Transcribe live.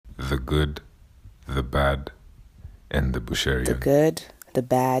The good, the bad, and the The Busharian. good, the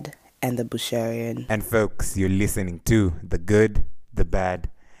bad, and the Busharian. And folks, you're listening to The Good, the Bad,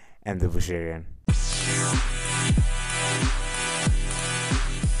 and the Busharian.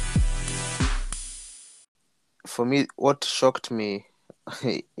 For me, what shocked me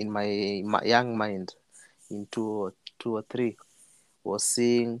in my young mind in two or three was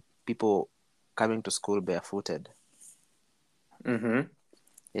seeing people coming to school barefooted. Mm-hmm.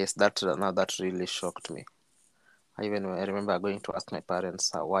 Yes, that really shocked me. I remember going to ask my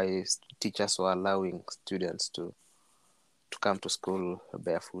parents why teachers were allowing students to come to school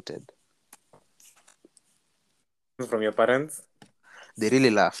barefooted. From your parents? They really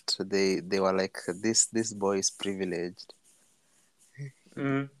laughed. They were like, this boy is privileged.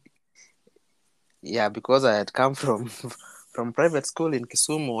 Mm. Yeah, because I had come from from private school in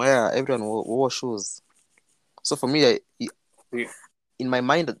Kisumu where everyone wore shoes. So for me, in my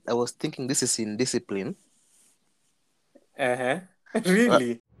mind, I was thinking this is indiscipline. Uh-huh.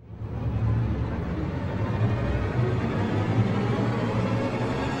 Really?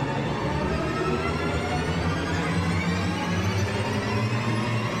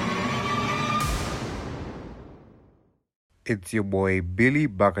 It's your boy Billy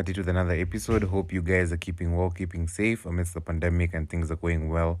back at it with another episode. Hope you guys are keeping well, keeping safe amidst the pandemic, and things are going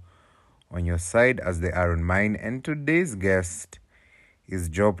well on your side as they are on mine. And today's guest is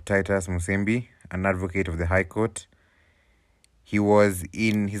Job Titus Musembi, an advocate of the High Court. He's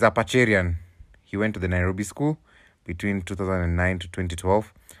a patcherian. He went to the Nairobi school between 2009 to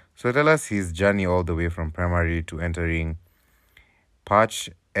 2012. So tell us his journey all the way from primary to entering Patch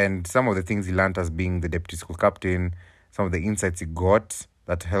and some of the things he learned as being the deputy school captain, some of the insights he got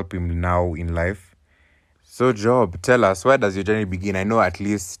that help him now in life. So Job, tell us, where does your journey begin? I know at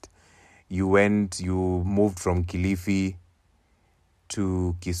least you moved from Kilifi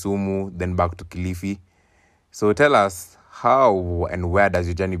to Kisumu, then back to Kilifi. So tell us, how and where does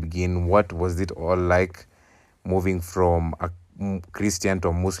your journey begin? What was it all like moving from a Christian to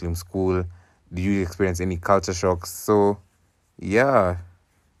a Muslim school? Did you experience any culture shocks? So, yeah.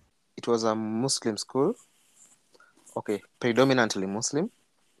 It was a Muslim school. Okay, predominantly Muslim.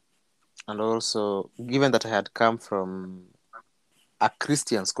 And also, given that I had come from a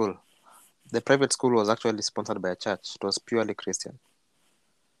Christian school, the private school was actually sponsored by a church. It was purely Christian.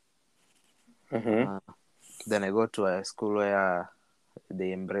 Mm-hmm. Then I go to a school where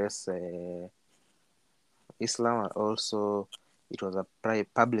they embrace Islam. Also, it was a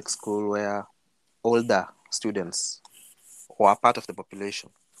public school where older students were part of the population.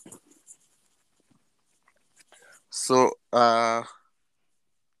 So, for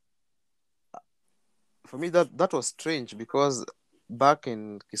me, that was strange because back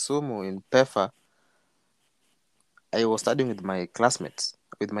in Kisumu, in PEFA, I was studying with my classmates,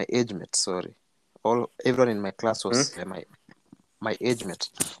 with my age mates, sorry. Everyone in my class was my age mate.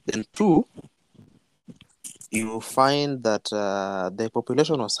 Then two, you find that the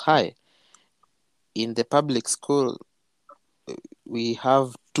population was high. In the public school, we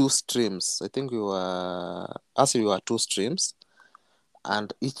have two streams. I think we were two streams,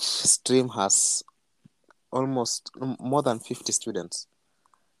 and each stream has almost more than 50 students.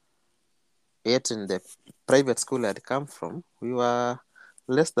 Yet in the private school I had come from, we were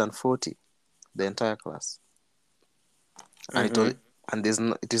less than 40, the entire class. And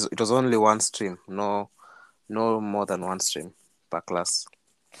it was only one stream, no more than one stream per class.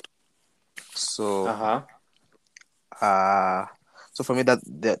 So so for me that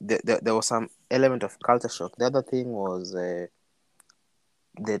there was some element of culture shock. The other thing was the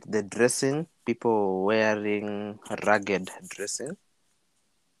dressing, people wearing ragged dressing.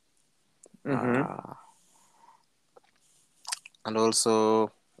 And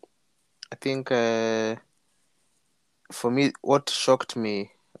also, I think for me, what shocked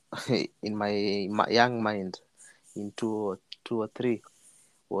me in my young mind in two or three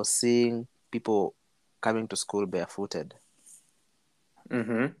was seeing people coming to school barefooted.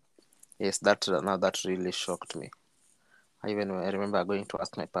 Yes, that really shocked me. I remember going to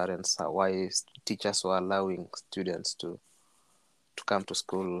ask my parents why teachers were allowing students to come to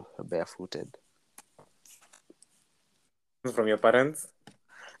school barefooted. From your parents?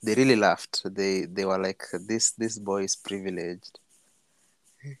 They really laughed. They were like, this boy is privileged.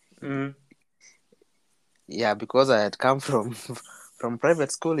 Mm. Yeah, because I had come from from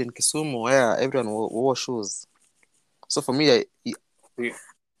private school in Kisumu where everyone wore shoes. So for me,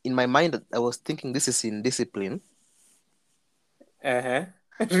 in my mind, I was thinking this is indiscipline. Uh-huh.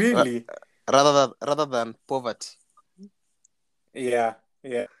 Really? Rather than poverty. Yeah.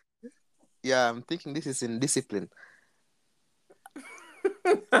 Yeah, I'm thinking this is indiscipline.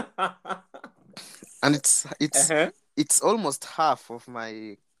 and Uh-huh. it's almost half of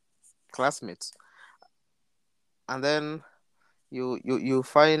my classmates. And then you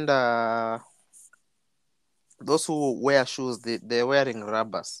find those who wear shoes, they're wearing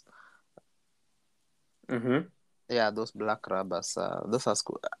rubbers. Mm-hmm. Yeah, those black rubbers. Those are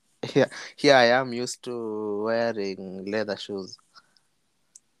school. Here I am used to wearing leather shoes.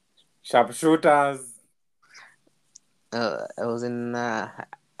 Sharpshooters. I was in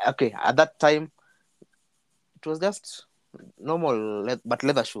okay, at that time it was just normal but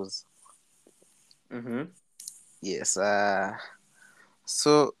leather shoes. Mm-hmm. Yes.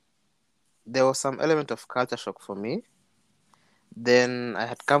 So there was some element of culture shock for me. Then I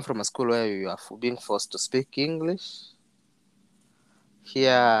had come from a school where you are being forced to speak English.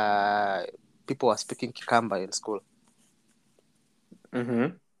 Here, people were speaking Kikamba in school.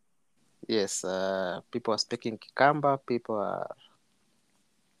 Mm-hmm. Yes, people are speaking Kikamba, people are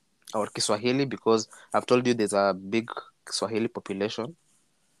or Kiswahili, because I've told you there's a big Swahili population.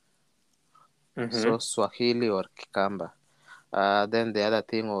 So Mm-hmm. Swahili or Kikamba. Then the other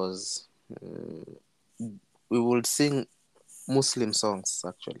thing was we would sing Muslim songs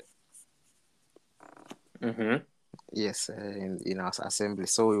actually. Mm-hmm. Yes, in our assembly.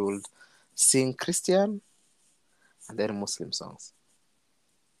 So we would sing Christian and then Muslim songs.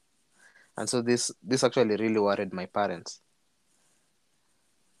 And so this actually really worried my parents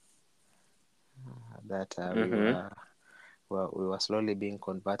that Mm-hmm. we were slowly being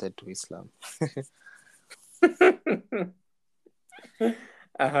converted to Islam.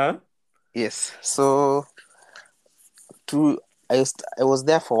 Uh-huh. Yes. So I was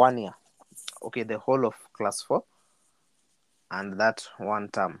there for 1 year. Okay, the whole of class 4 and that one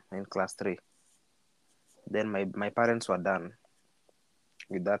term in class 3. Then my parents were done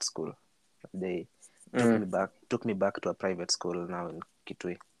with that school. They Mm. took me back to a private school now in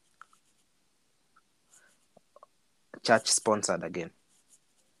Kitui. Church sponsored again.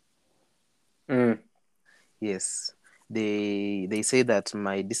 Mm. Yes. They say that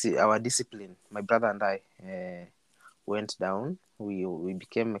our discipline, my brother and I, went down. We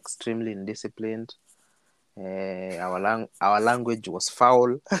became extremely indisciplined. Our language was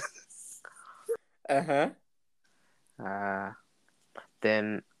foul. Uh-huh. uh,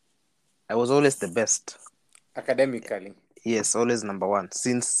 then I was always the best. Academically. Yes, always number one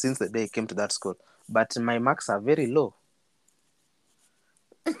since the day I came to that school. But my marks are very low.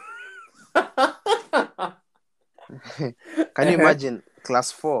 Can you Uh-huh. imagine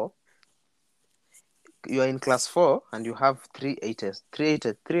class 4? You are in class 4 and you have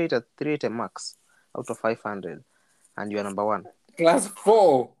 380 marks out of 500, and you are number one. Class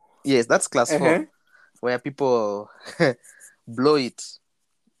 4. Yes, that's class 4, Uh-huh. where people blow it.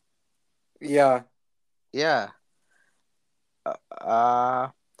 Yeah. Yeah. Uh,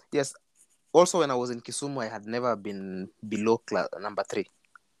 yes. Also, when I was in Kisumu, I had never been below number 3.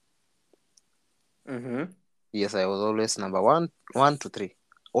 Mm-hmm. Yes, I was always number 1 to 3,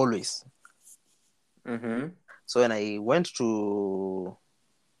 always. Mm-hmm. So when I went to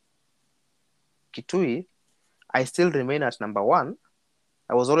Kitui, I still remain at number 1.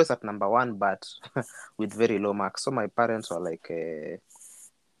 I was always at number 1, but with very low marks. So my parents were like,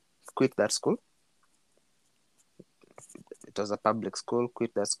 quit that school. It was a public school.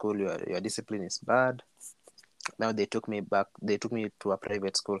 Quit that school. Your discipline is bad. Now they took me back. They took me to a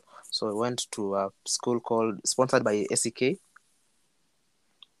private school. So I went to a school sponsored by SEK. It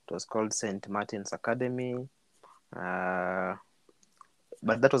was called St. Martin's Academy. But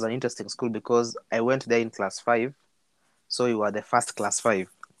that was an interesting school because I went there in class 5. So we were the first class 5.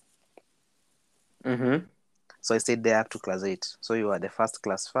 Mm-hmm. So I stayed there up to class 8. So we were the first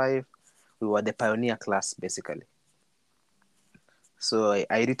class 5. We were the pioneer class, basically. So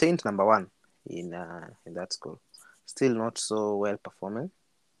I retained number 1 in that school. Still not so well performing.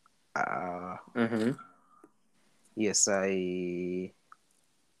 Mm-hmm. Yes, I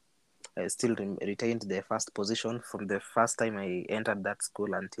still retained the first position from the first time I entered that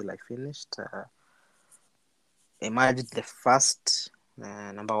school until I finished. Emerged the first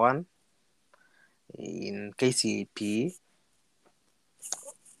number 1 in KCP,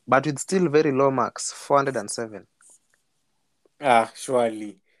 but with still very low marks, 407. Ah,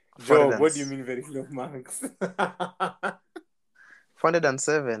 surely. Job, 400 what do you mean very low marks?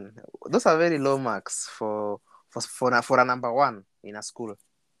 407. Those are very low marks for a number 1 in a school.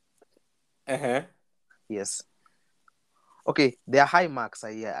 Uh-huh. Yes. Okay, they are high marks.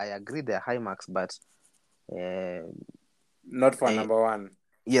 I agree they are high marks, but Not for I, number 1.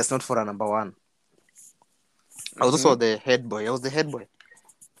 yes, not for a number 1. I was also Mm-hmm. the head boy. I was the head boy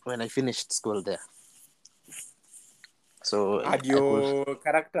when I finished school there. So Had I could, your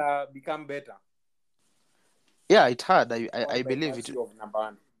character become better? yeah, it had. Or I by believe it. virtue of number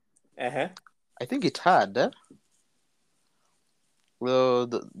one? Uh-huh. I think it had. Well,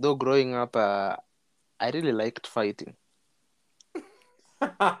 though growing up, I really liked fighting.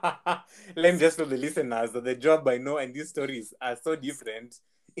 Let me just tell the listeners that the job I know and these stories are so different.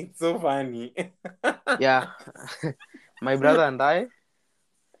 It's so funny. Yeah, my brother and I,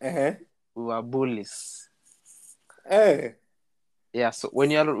 Uh-huh. we were bullies. Eh. Yeah, so when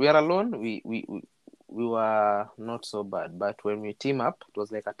we are alone, we were not so bad, but when we team up, it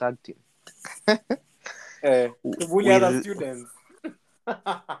was like a tag team. To bully other We students.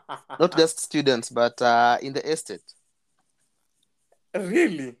 not just students, but in the estate.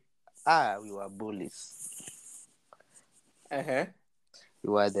 Really? We were bullies. Uh-huh.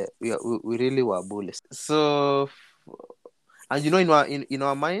 We really were bullies. So, and in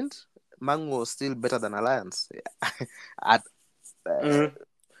our mind, Mango was still better than Alliance. At Mm.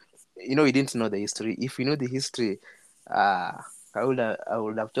 We didn't know the history. If we knew the history, I would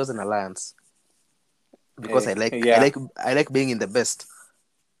have chosen Alliance because Yeah. I like being in the best.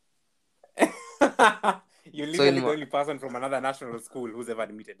 You're So in literally the only person from another national school who's ever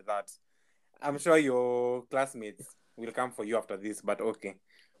admitted that. I'm sure your classmates will come for you after this, but okay.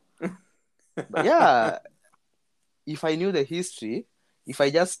 but yeah, if I knew the history, if I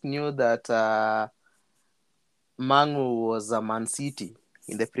just knew that Mangu was a Man City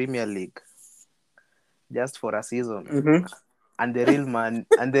in the Premier League just for a season, Mm-hmm. and the real man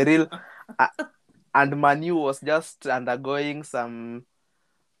and the real uh, and Manu was just undergoing some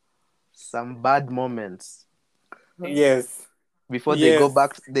bad moments Yes. before Yes.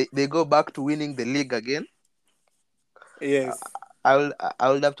 they go back to winning the league again. Yes. I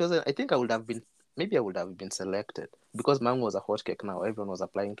would have chosen. I think I would have been. Maybe I would have been selected because Mang was a hot cake now. Everyone was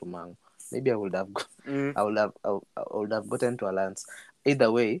applying to Mang. Maybe I would have. Mm. I would have gotten to Alliance.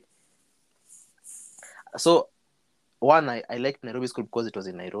 Either way. So one, I liked Nairobi School because it was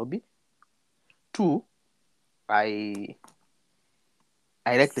in Nairobi. Two, I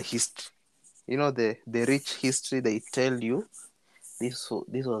like the history. The rich history they tell you. This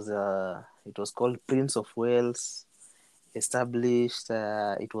was it was called Prince of Wales. Established.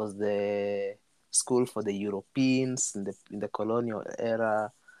 It was the school for the Europeans in the colonial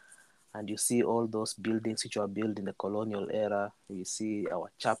era, and you see all those buildings which were built in the colonial era. You see our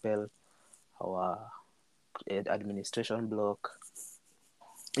chapel, our administration block,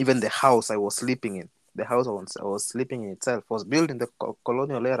 even the house I was sleeping in. The house I was sleeping in itself was built in the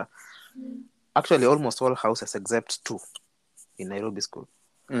colonial era. Actually, almost all houses except two in Nairobi School.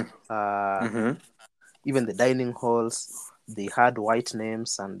 Mm. Uh, Mm-hmm. Even the dining halls, they had white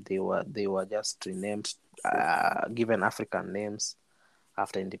names and they were just renamed, given African names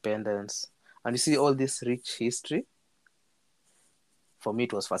after independence. And you see all this rich history. For me,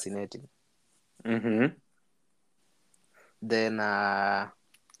 it was fascinating. Mm-hmm. Then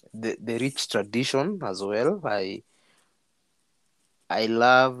the rich tradition as well. I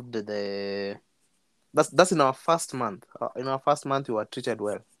loved the. That's in our first month. In our first month, we were treated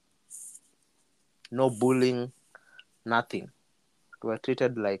well. No bullying, nothing. We were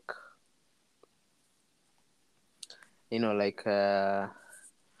treated like like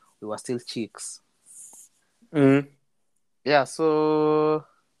we were still chicks. Mm. Yeah, so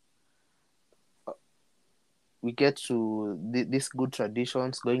we get to these good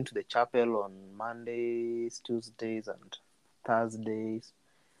traditions, going to the chapel on Mondays, Tuesdays, and Thursdays,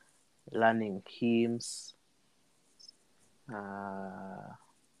 learning hymns, uh,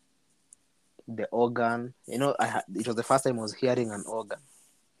 the organ. It was the first time I was hearing an organ.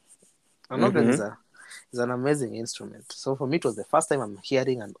 An organ Mm-hmm. is an amazing instrument. So for me, it was the first time I'm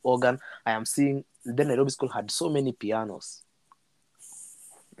hearing an organ. I am seeing. Then Nairobi School had so many pianos.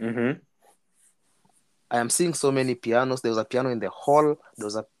 Mm-hmm. I am seeing so many pianos. There was a piano in the hall. There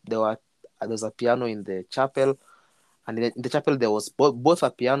was a piano in the chapel, and in the chapel there was both a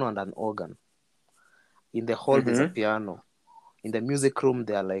piano and an organ. In the hall there's a Mm-hmm. piano. In the music room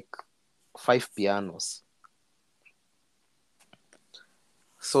there are like 5 pianos.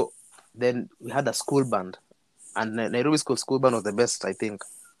 So then we had a school band, and Nairobi school band was the best. I think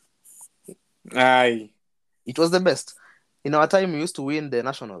Aye. it was the best. In our time, we used to win the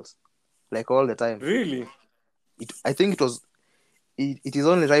nationals, like all the time. Really? I think it was. It is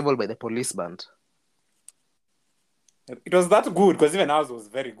only rivaled by the police band. It was that good because even ours was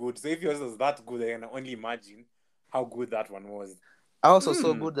very good. So if yours was that good, I can only imagine how good that one was. Also,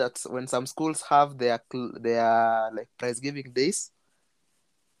 so good that when some schools have their like prize giving days,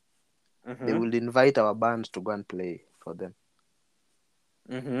 they Mm-hmm. will invite our band to go and play for them.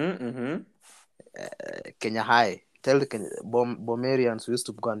 Mm-hmm. Mm-hmm. Kenya High. tell the Bomerians who used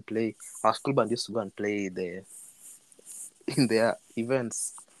to go and play. Our school band used to go and play in their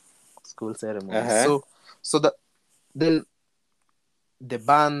events, school ceremonies. Uh-huh. So then the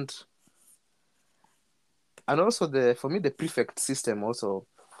band, and also for me the prefect system also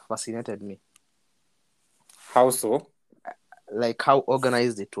fascinated me. How so? Like how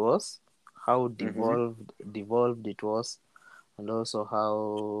organized it was, how Mm-hmm. devolved it was, and also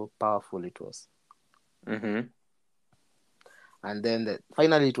how powerful it was. Mm-hmm. And then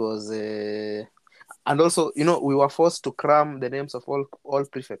finally it was, and also we were forced to cram the names of all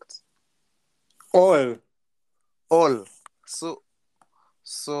prefects, All. all.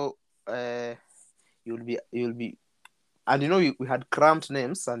 So uh, you'll be, and we had crammed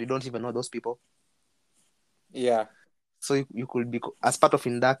names, and you don't even know those people. Yeah. So you could be as part of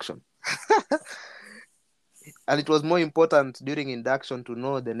induction. And it was more important during induction to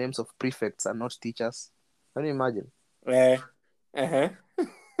know the names of prefects and not teachers. Can you imagine? Uh-huh.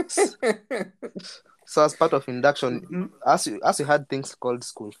 So as part of induction, Mm-hmm. as you had things called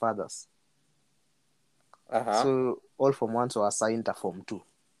school fathers. Uh-huh. So all Form 1s were assigned a Form 2.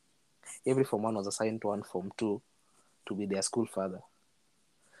 Every Form 1 was assigned to one Form 2 to be their school father.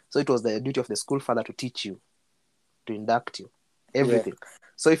 So it was the duty of the school father to teach you, to induct you, Yeah. everything.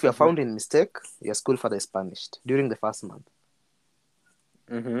 So if you are Mm-hmm. found in mistake, your school father is punished during the first month,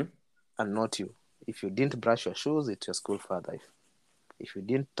 Mm-hmm. and not you. If you didn't brush your shoes, it's your school father. If you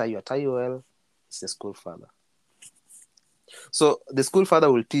didn't tie your tie well, it's the school father. So the school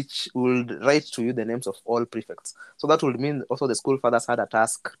father will write to you the names of all prefects. So that would mean also the school fathers had a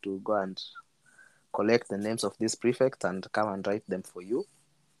task to go and collect the names of these prefects and come and write them for you.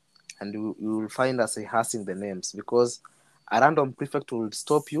 And you will find us rehearsing the names, because a random prefect will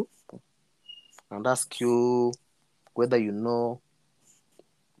stop you and ask you whether you know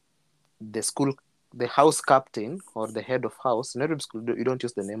the house captain or the head of house. In every school, you don't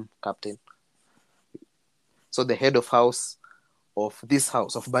use the name captain. So the head of house of this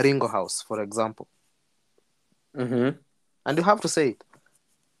house, of Baringo House, for example. Mm-hmm. And you have to say it.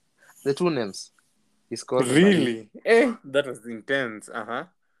 The two names is called Baringo. Really? That was intense. Uh-huh.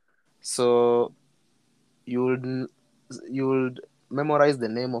 So you would memorize the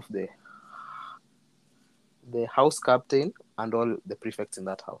name of the house captain and all the prefects in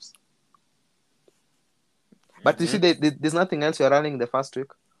that house. But you see, Mm-hmm. there's nothing else you're learning the first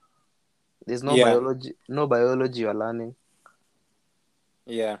week. There's no Yeah. biology, no biology you're learning.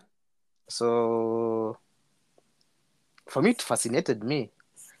 Yeah. So for me, it fascinated me.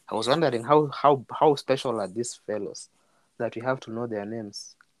 I was wondering how special are these fellows that we have to know their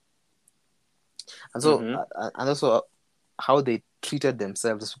names, and so Mm-hmm. and also how they treated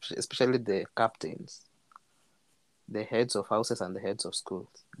themselves, especially the captains, the heads of houses, and the heads of schools.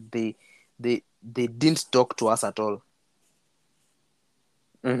 They didn't talk to us at all.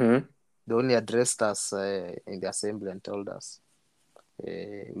 Mm-hmm. They only addressed us in the assembly and told us,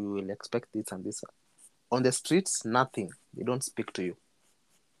 we will expect this and this. On the streets, nothing. They don't speak to you.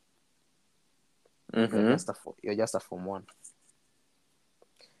 You're Mm-hmm. just a Form 1.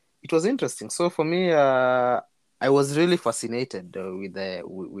 It was interesting. So for me, I was really fascinated with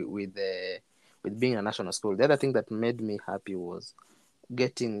being a national school. The other thing that made me happy was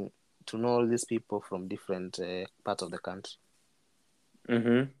getting to know all these people from different parts of the country.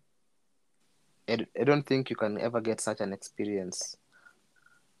 Mm-hmm. I don't think you can ever get such an experience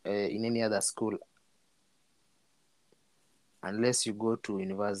in any other school unless you go to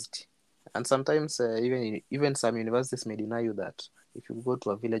university. And sometimes even some universities may deny you that if you go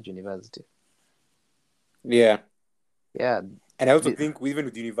to a village university. Yeah. Yeah. And I also The, think even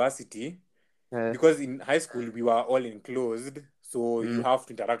with university, uh, because in high school we were all enclosed, so you mm, have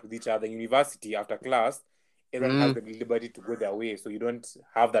to interact with each other. In university, after class, everyone has mm, the liberty to go their way, so you don't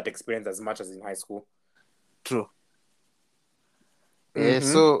have that experience as much as in high school. true.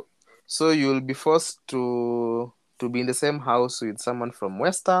 Mm-hmm. So you'll be forced to be in the same house with someone from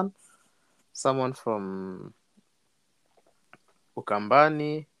Western, someone from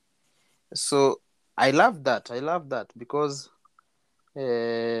Ukambani. So I love that. I love that because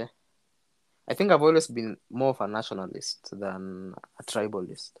uh, I think I've always been more of a nationalist than a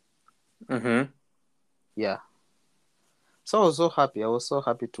tribalist. Mm-hmm. Yeah. So I was so happy. I was so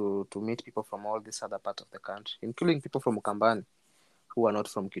happy to meet people from all this other part of the country, including people from Ukambani who are not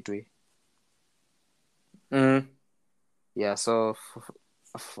from Kitui. Mm-hmm. Yeah. So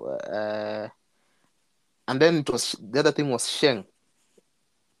and then the other thing was Sheng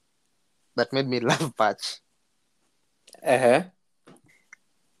that made me love Patch. Uh-huh.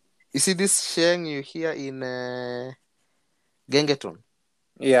 You see this Sheng you hear in Gengeton.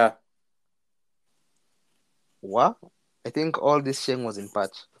 Yeah. What? I think all this Sheng was in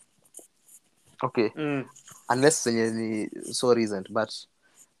Patch. Okay, Mm. unless ni so recent, but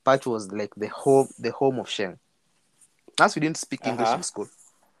Patch was like the home of Sheng. As we didn't speak English in Uh-huh. school,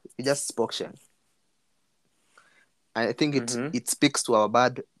 we just spoke Sheng. I think Mm-hmm. it speaks to our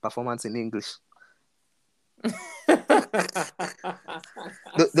bad performance in English. There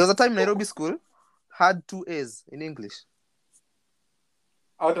was a time Nairobi school had 2 A's in English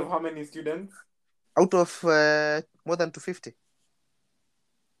Out of how many students? out of more than 250.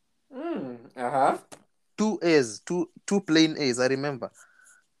 Uh-huh. 2 A's, two plain A's. I remember.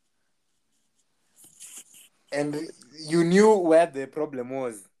 And you knew where the problem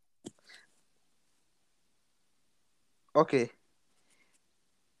was. Okay,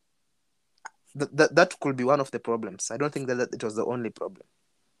 that could be one of the problems. I don't think that it was the only problem.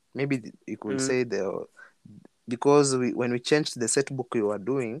 Maybe you could Mm. say because when we changed the set book we were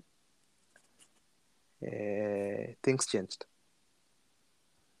doing, things changed.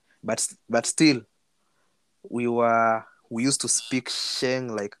 But still, we used to speak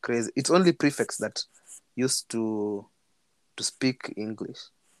Sheng like crazy. It's only prefects that used to speak English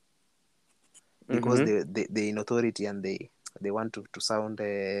because Mm-hmm. they in authority and they want to sound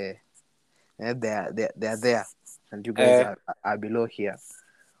they're there and you guys are below here.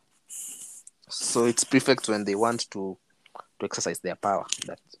 So it's prefects when they want to exercise their power.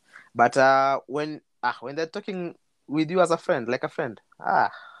 But when they're talking with you as a friend, like a friend,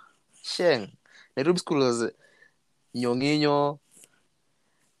 Sheng. Nairobi school was nyonginyo.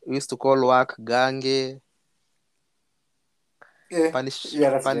 We used to call work gange. Yeah. Punish Yeah,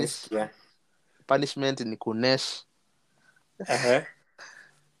 that's punish best. Yeah. punishment ni kunesh. Uh-huh.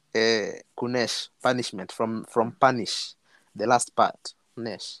 Kunesh punishment from punish. The last part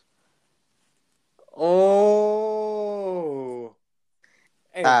nesh. Oh.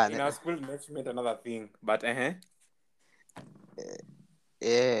 Hey, Ah, in our school, next meant another thing, but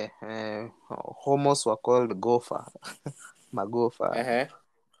homos were called gopher, magofa. uh-huh.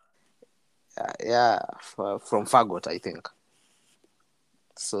 Yeah, from fagot, I think.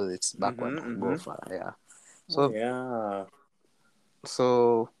 So it's backward, Mm-hmm. Mm-hmm. gopher. Yeah. Oh So yeah.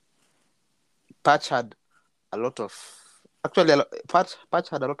 so Patch had a lot of Patch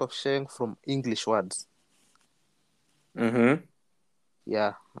had a lot of sharing from English words. Mm-hmm.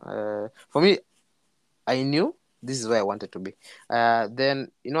 Yeah. For me, I knew this is where I wanted to be.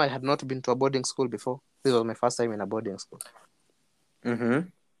 Then I had not been to a boarding school before. This was my first time in a boarding school, Mm-hmm.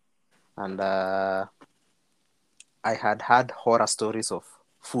 and I had heard horror stories of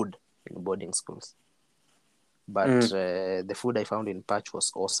food in boarding schools. But Mm. the food I found in Patch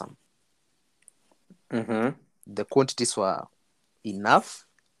was awesome. Mm-hmm. The quantities were enough.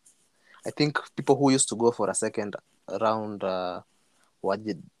 I think people who used to go for a second round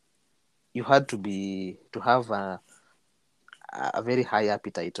you had to have a very high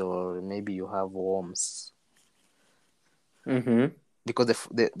appetite, or maybe you have worms, Mm-hmm. because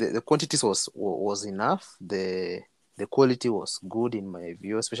the quantities was enough. The quality was good in my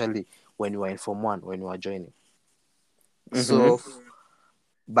view, especially when you were in Form 1, when you were joining. Mm-hmm. So,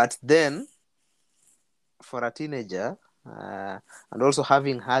 but then for a teenager, and also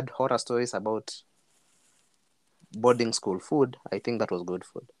having had horror stories about boarding school food, I think that was good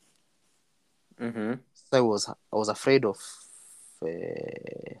food. Mm-hmm. So I was afraid of uh,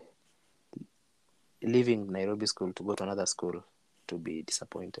 leaving Nairobi school to go to another school to be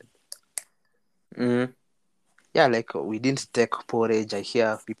disappointed. Mm. Yeah, like we didn't take porridge. I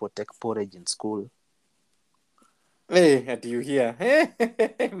hear people take porridge in school. Hey, do you hear?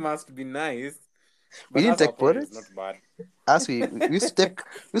 Must be nice. We But didn't as our take porridge is porridge. not bad. As we used to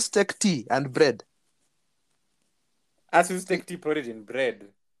take tea and bread. As we take tea, porridge, and bread.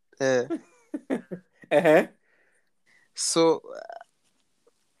 Uh, Uh-huh. so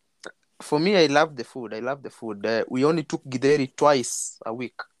for me, I love the food. I love the food. We only took githeri twice a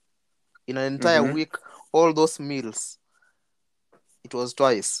week. In an entire Mm-hmm. week, all those meals, it was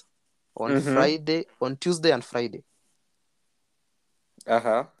twice. Mm-hmm. On Tuesday and Friday.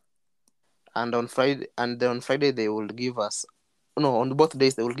 Uh-huh. And on Friday they will give us, no, on both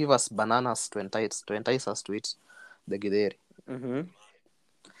days they will give us bananas to entice us to eat the githeri. Mm-hmm.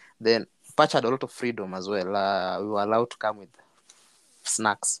 Then Patch had a lot of freedom as well. We were allowed to come with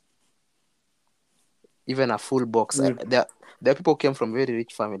snacks, even a full box. Mm. There are people who came from very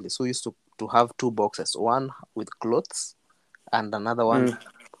rich families who used to have two boxes, one with clothes and another one Mm.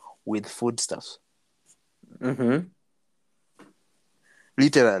 with foodstuffs. Mm-hmm.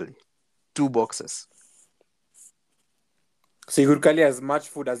 Literally, two boxes. So you could carry as much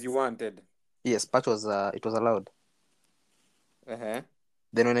food as you wanted. Yes, Patch it was allowed. Uh-huh.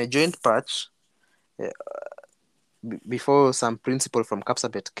 Then when I joined Patch, before some principal from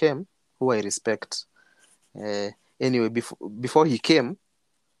Kapsabet came, who I respect. Anyway, before he came,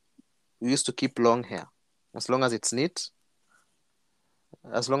 we used to keep long hair. As long as it's neat,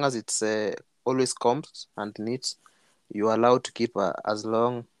 as long as it's always combed and neat, you're allowed to keep as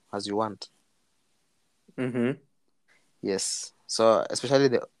long as you want. Mm-hmm. Yes. So especially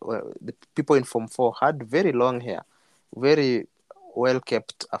the people in Form 4 had very long hair, very well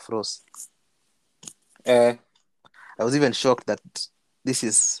kept afros. Uh, I was even shocked that this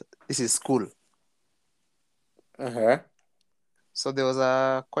is school. uh-huh. So there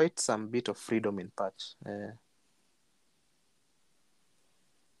was quite some bit of freedom in Patch.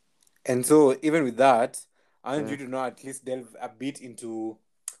 And so even with that, I want you Mm, to know at least delve a bit into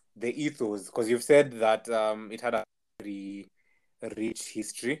the ethos, because you've said that it had a very rich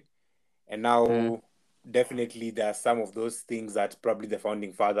history, and mm, now definitely there are some of those things that probably the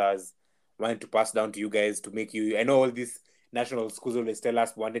founding fathers wanted to pass down to you guys to make you. I know all these national schools always tell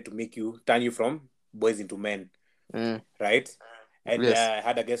us wanted to make you turn you from boys into men, mm. right? And Yes. I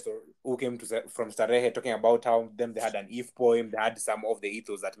had a guest who came from Starehe talking about how them they had an Eve poem. They had some of the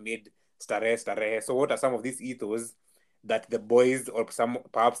ethos that made Starehe. So what are some of these ethos that the boys or some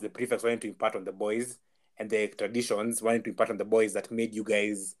perhaps the prefects wanted to impart on the boys, and the traditions wanted to impart on the boys that made you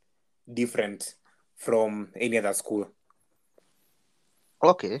guys different from any other school?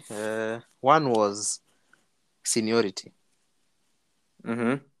 Okay. One was seniority.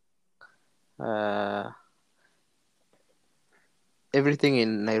 Mm-hmm. Uh, Everything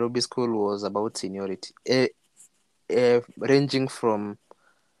in Nairobi school was about seniority, ranging from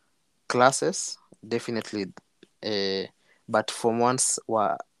classes, definitely, but Form 1s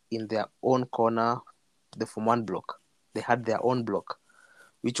were in their own corner, the Form 1 block. They had their own block,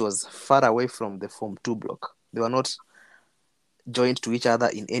 which was far away from the Form 2 block. They were not joined to each other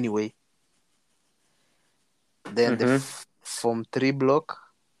in any way. Then the Mm-hmm. Form 3 block,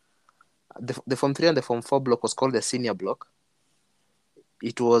 the Form 3 and the Form 4 block was called the senior block.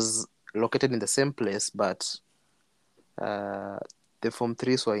 It was located in the same place, but uh, the Form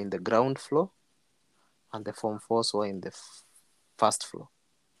 3s were in the ground floor and the Form 4s were in the first floor.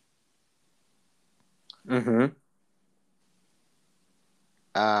 Mm-hmm.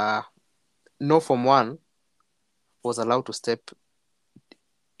 No Form 1 was allowed to step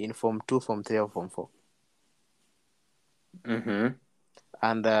in Form 2, Form 3, or Form 4. Mm-hmm.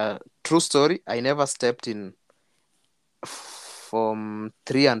 And true story, I never stepped in Form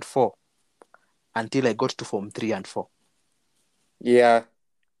 3 and 4 until I got to Form 3 and 4. Yeah.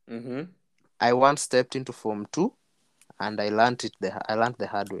 Mm-hmm. I once stepped into Form 2 and I learned the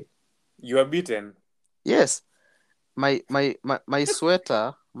hard way. You are beaten. Yes, my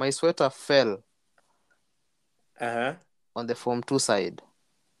sweater fell Uh-huh. on the Form 2 side.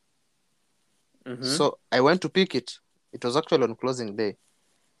 Mm-hmm. So I went to pick it. It was actually on closing day.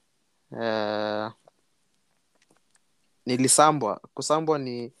 Uh, Nilisambwa. Kusambwa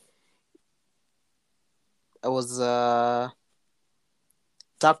ni I was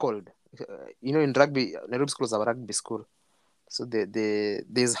tackled. In rugby, Nairobi school is a rugby school. So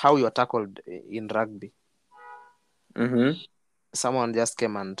there's how you are tackled in rugby. Mm-hmm. Someone just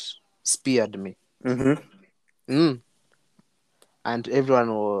came and speared me. Mm-hmm. Mm. And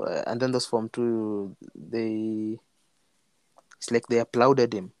and then those Form 2, it's like they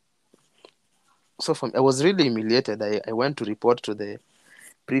applauded him. So I was really humiliated. I went to report to the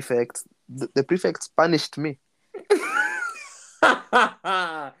prefects. The prefects punished me.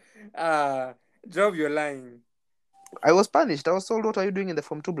 Job, you're lying. I was punished. I was told, "What are you doing in the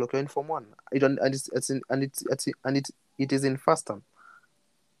Form 2 block? You're in Form 1." I don't, and it is in first term.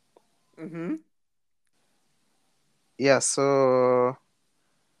 Mm-hmm. Yeah, so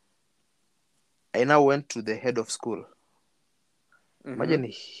I now went to the head of school. Mm-hmm. Imagine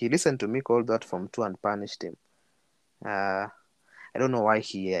he listened to me call that Form 2 and punished him. Uh, I don't know why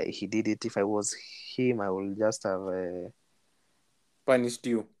he did it. If I was him, I would just have Punished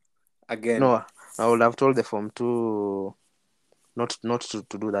you again. no. I would have told the Form 2 not to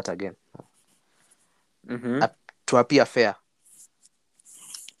do that again. Mm-hmm. Uh, to appear fair.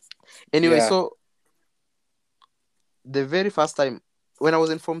 Anyway, Yeah. so the very first time when I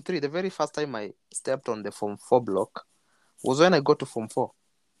was in Form 3, the very first time I stepped on the Form 4 block was when I got to Form 4.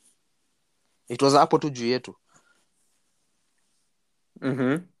 It was hapo tu juu yetu.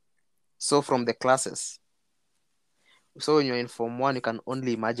 Mm-hmm. So from the classes. So when you're in Form 1, you can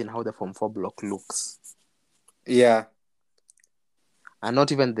only imagine how the Form 4 block looks. Yeah. And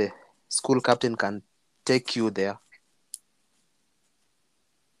not even the school captain can take you there.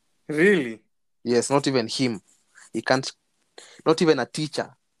 Really? Yes, not even him. He can't, not even a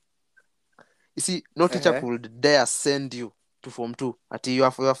teacher. You see, no teacher Uh-huh. could dare send you to Form 2. You're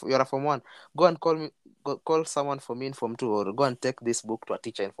a Form 1. Go and call someone for me in Form 2, or go and take this book to a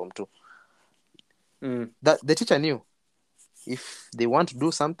teacher in Form 2. That the teacher knew if they want to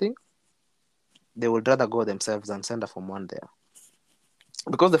do something, they would rather go themselves than send a Form 1 there.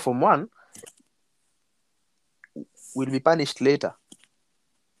 Because the Form 1 will be punished later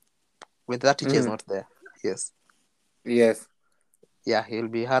when that teacher is not there. Yes. Yes. Yeah, he'll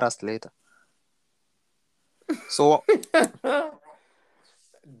be harassed later. So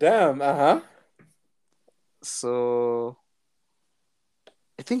Damn. so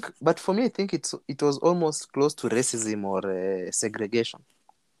I think, but for me, I think it was almost close to racism or segregation.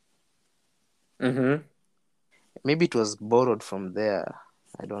 Maybe it was borrowed from there.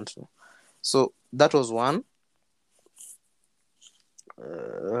 I don't know. So that was one.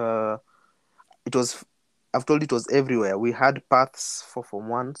 It was. I've told you it was everywhere. We had paths for Form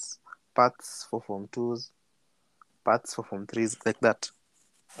 1s, paths for Form 2s, paths for Form 3s, like that.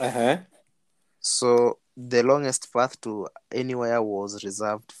 So the longest path to anywhere was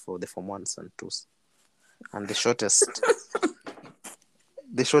reserved for the Form 1s and 2s, and the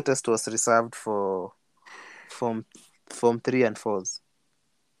shortest was reserved for Form 3 and 4s.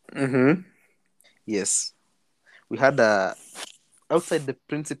 Yes, we had outside the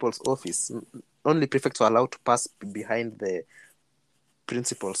principal's office. Only prefects were allowed to pass behind the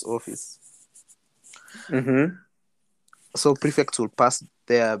principal's office. So prefects will pass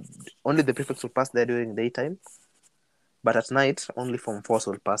there. Only the prefects will pass there during daytime, but at night only Form 4s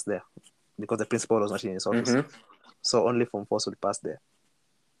will pass there because the principal was not in his office. So only Form 4s will pass there.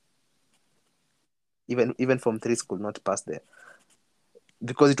 Even Form 3s could not pass there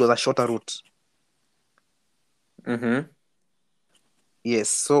because it was a shorter route. Yes.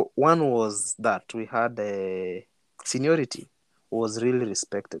 So one was that we had a seniority was really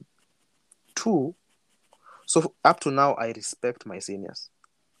respected. Two, so up to now I respect my seniors.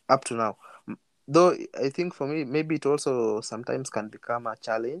 Up to now, though I think for me maybe it also sometimes can become a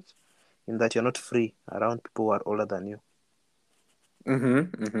challenge in that you're not free around people who are older than you.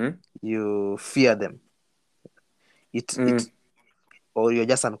 You fear them. It or you're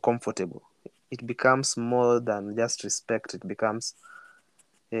just uncomfortable. It becomes more than just respect. It becomes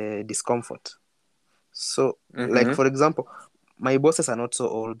discomfort. So, like for example, my bosses are not so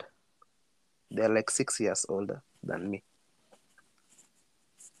old. They're like 6 years older than me.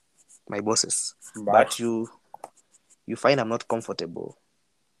 My bosses, but you find I'm not comfortable.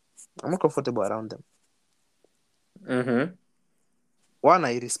 I'm not comfortable around them. One,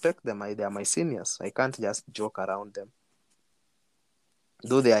 I respect them. They are my seniors. I can't just joke around them.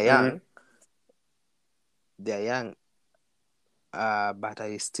 Though they are young, but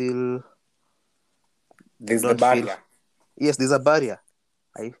I still There's the don't feel. barrier. Yes, there's a barrier.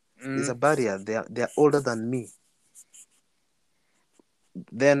 There's a barrier. They are older than me.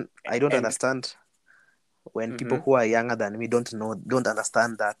 Then I don't understand when people who are younger than me don't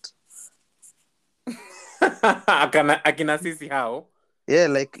understand that. Akina sisi how? Yeah,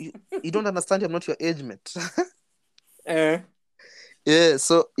 like you don't understand. I'm not your age mate. Yeah.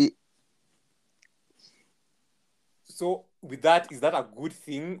 So So with that, is that a good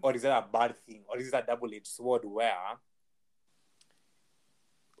thing or is that a bad thing, or is it a double-edged sword where,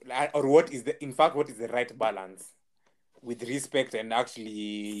 or what is the right balance with respect and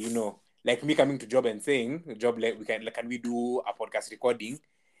actually, like me coming to Job and saying, Job, like can we do a podcast recording,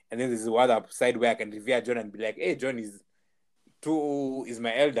 and then there's other side where I can revere John and be like, hey, John is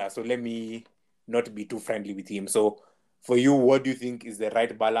my elder, so let me not be too friendly with him. So for you, what do you think is the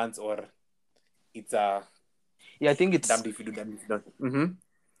right balance, or it's a I think it's damned if you do, damned if you don't?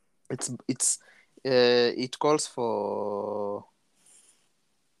 it calls for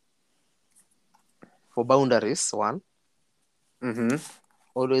boundaries. One,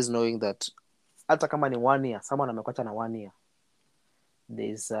 always knowing that hata kama ni 1 year, someone amekuacha na 1 year,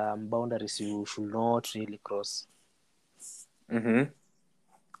 there's boundaries you should not really cross.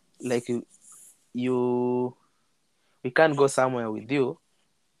 Like we can't go somewhere with you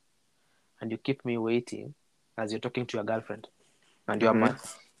and you keep me waiting as you're talking to your girlfriend, and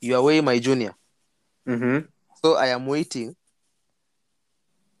you are way my junior. So I am waiting.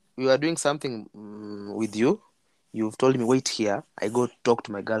 We are doing something with you. You've told me wait here. I go talk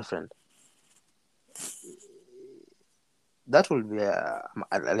to my girlfriend. That will be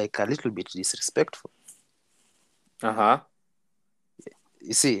like a little bit disrespectful.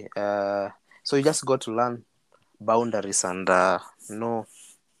 You see, so you just got to learn boundaries and know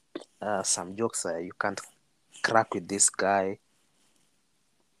some jokes you can't crack with this guy.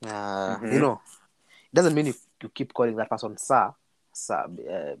 It doesn't mean you keep calling that person sir,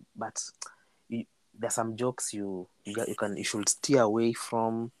 but there's some jokes you should steer away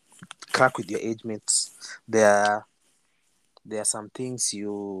from, crack with your age mates. There are some things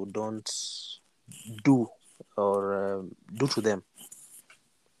you don't do or do to them.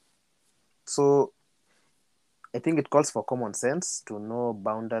 So I think it calls for common sense to know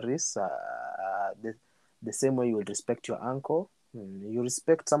boundaries. The same way you would respect your uncle, you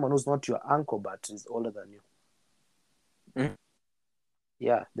respect someone who's not your uncle but is older than you.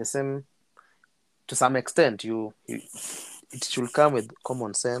 Yeah, the same to some extent. It should come with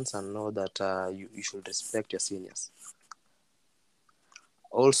common sense and know that you should respect your seniors.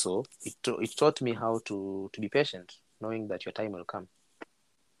 Also, it taught me how to be patient, knowing that your time will come.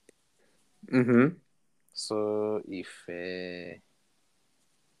 So if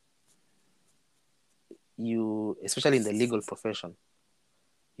you, especially in the legal profession,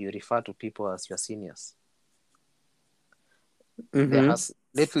 you refer to people as your seniors.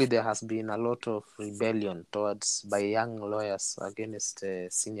 There has been a lot of rebellion by young lawyers against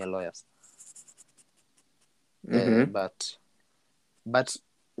senior lawyers. But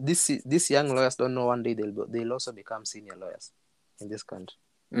these young lawyers don't know one day they'll also become senior lawyers in this country.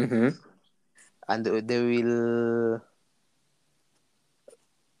 And they will,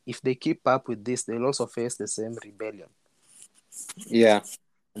 if they keep up with this, they'll also face the same rebellion. Yeah.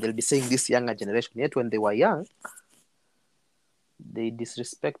 And they'll be saying this younger generation, yet when they were young, they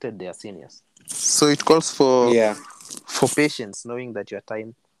disrespected their seniors. So it calls for patience, knowing that your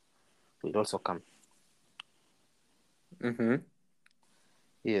time will also come.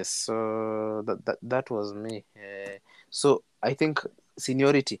 Yes, so that was me. So I think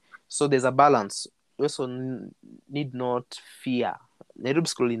seniority. So there's a balance. You also need not fear. Nairobi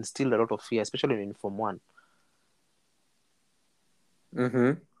school instilled a lot of fear, especially in Form 1.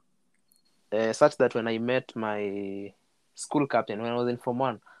 Such that when I met my school captain, when I was in Form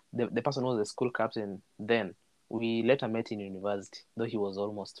 1, the person who was the school captain then, we later met in university, though he was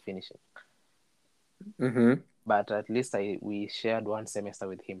almost finishing. But at least we shared one semester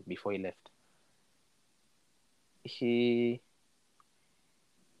with him before he left.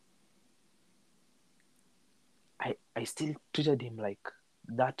 I still treated him like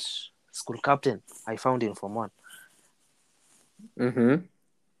that school captain I found in Form 1.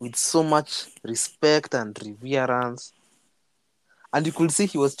 With so much respect and reverence. And you could see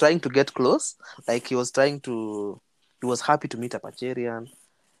he was trying to get close. Like he was happy to meet a patcherian.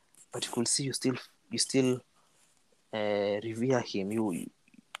 But you could see you still revere him. You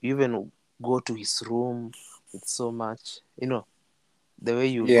even go to his room with so much, the way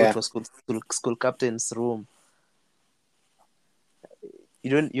you go to a school captain's room.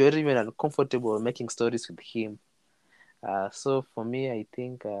 You're even uncomfortable making stories with him. So for me, I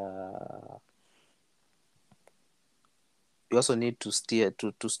think you also need to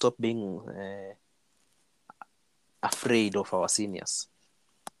stop being afraid of our seniors.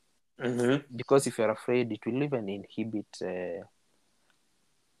 Because if you're afraid, it will even inhibit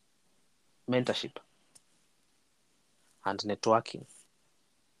mentorship and networking.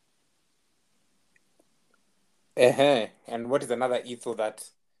 And what is another ethos that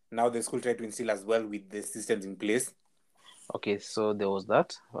now the school tried to instill as well with the systems in place? Okay, so there was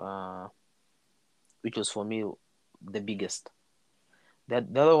that, which was for me the biggest. The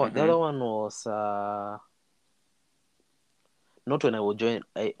other one was not when I would join.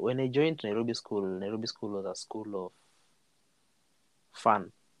 When I joined Nairobi school was a school of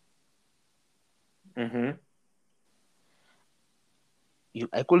fun.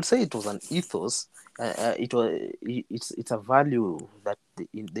 I could say it was an ethos. It's a value that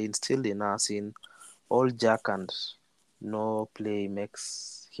they instilled in us. In all jack and no play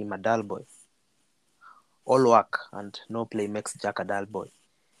makes him a dull boy. All work and no play makes Jack a dull boy.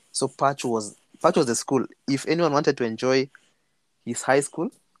 So Patch was the school. If anyone wanted to enjoy his high school,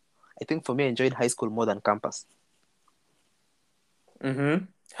 I think for me I enjoyed high school more than campus.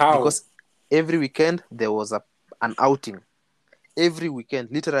 How? Because every weekend there was an outing. Every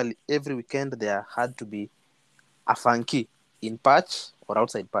weekend, literally every weekend, there had to be a funky in Patch or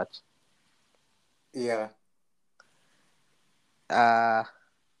outside Patch. Yeah.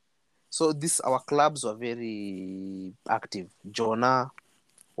 So our clubs were very active. Jonah,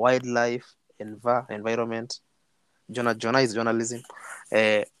 wildlife, environment. Jonah is journalism.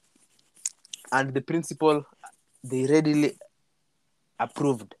 And the principal, they readily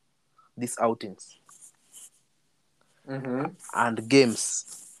approved these outings. And games.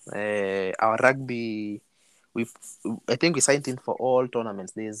 Our rugby, I think we signed in for all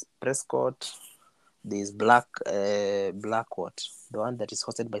tournaments. There's Prescott, there's Black what? The one that is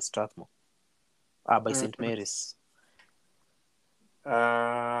hosted by Strathmore. By St. Mary's.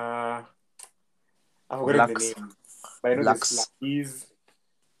 I forgot the Blacks. name. But I know there's Blacks. Flatties.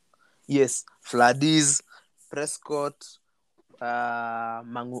 Yes, Fladis, Prescott,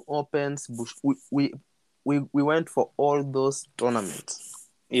 Mangu Opens, Bush. We went for all those tournaments.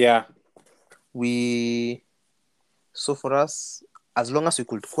 Yeah. So for us, as long as we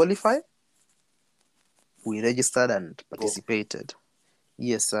could qualify, we registered and participated.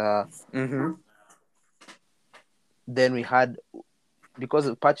 Yes. Mm-hmm. Then we had, because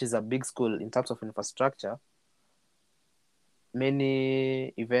Patch is a big school in terms of infrastructure,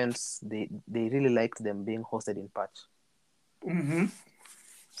 many events they really liked them being hosted in Patch. Mm-hmm.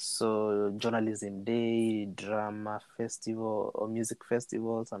 So journalism day, drama festival or music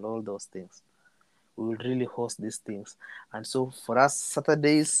festivals and all those things. We will really host these things. And so for us,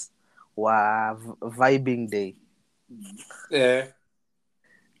 Saturdays were vibing day. Yeah.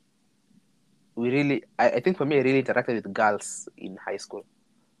 I think for me, I really interacted with girls in high school.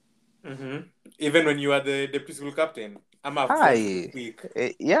 Mm-hmm. Even when you are the preschool captain, I'm a Hi. week.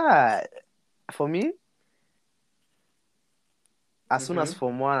 Yeah. For me, as soon as Mm-hmm.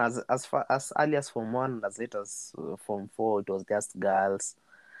 Form 1, as early as Form 1 and as late as Form 4, it was just girls.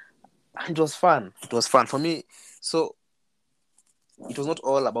 And it was fun. It was fun for me. So it was not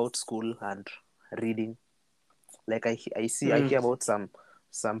all about school and reading. Like I hear about some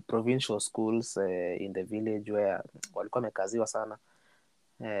provincial schools in the village where walikuwa wamekaziwa sana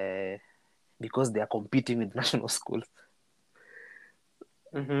because they are competing with national schools.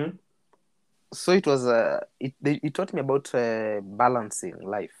 Mm-hmm. So it was it taught me about balancing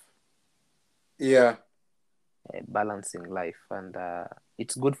life. Yeah. Balancing life, and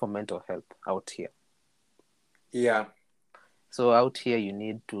it's good for mental health out here. Yeah. So out here you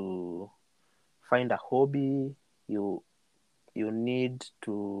need to find a hobby. You need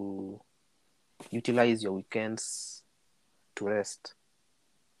to utilize your weekends to rest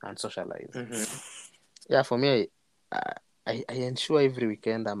and socialize. Mm-hmm. Yeah, for me, I ensure every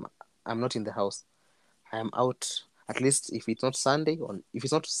weekend I'm not in the house. I am out, at least if it's not Sunday, if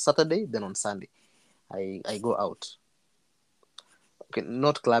it's not Saturday, then on Sunday I go out. Okay,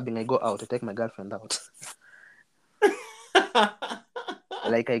 not clubbing. I go out. I take my girlfriend out.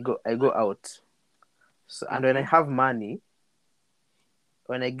 Like I go out. So, and when I have money,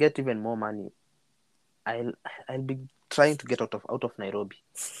 when I get even more money, I'll be trying to get out of Nairobi.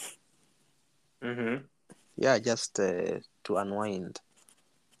 Mm-hmm. Yeah, just to unwind.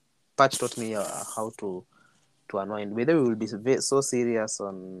 Patch taught me how to unwind. Whether we will be so serious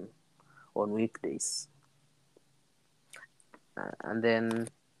on weekdays, and then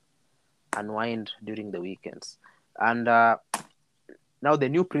unwind during the weekends. And now the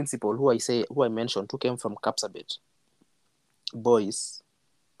new principal who I mentioned, who came from Kapsabet boys,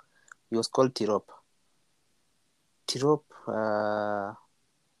 he was called Tirop. Tirop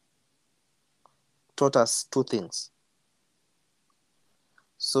taught us two things.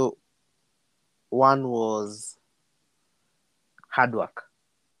 So one was hard work.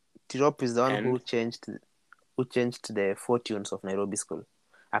 Tirop is the one who changed the fortunes of Nairobi School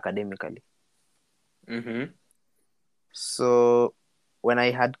academically. Mm-hmm. So when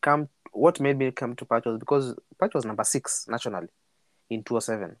I had come, what made me come to Patch was because Patch was number 6 nationally in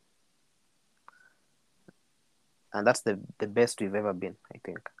 2007. And that's the best we've ever been, I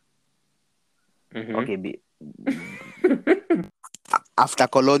think. Mm-hmm. Okay, after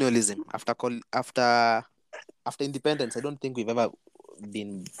colonialism, after independence, I don't think we've ever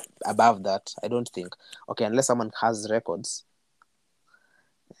been above that. I don't think. Okay, unless someone has records.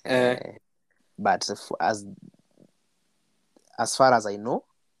 But as far as I know,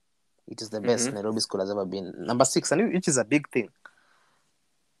 it is the best Nairobi School has ever been. Number 6, and which is a big thing.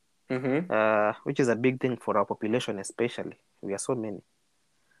 Mm-hmm. Which is a big thing for our population, especially. We are so many.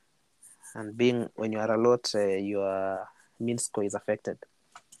 And when you are a lot, your mean score is affected.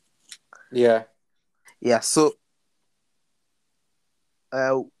 Yeah. Yeah, so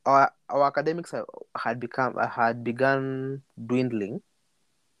our academics had begun dwindling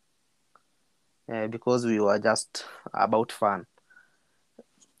because we were just about fun.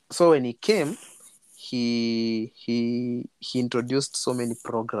 So when he came, he introduced so many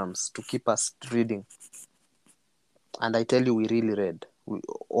programs to keep us reading, and I tell you, we really read.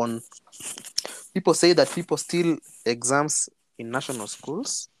 People say that people steal exams in national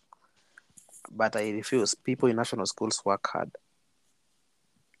schools, but I refuse. People in national schools work hard.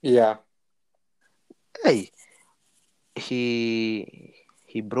 Yeah. Hey, he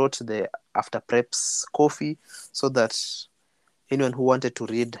brought the after preps coffee so that anyone who wanted to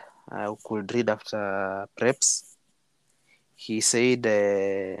read could read after preps. He said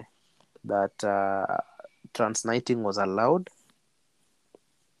that transnighting was allowed.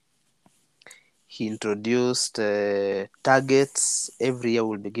 He introduced targets. Every year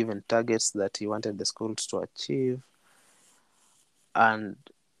will be given targets that he wanted the schools to achieve. And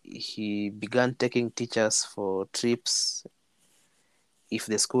he began taking teachers for trips if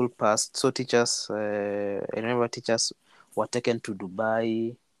the school passed. So teachers, I remember teachers were taken to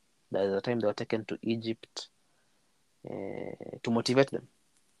Dubai. There was a time they were taken to Egypt to motivate them.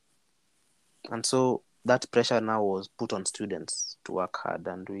 And so that pressure now was put on students to work hard,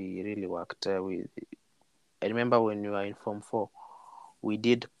 and we really worked. I remember when we were in Form 4, we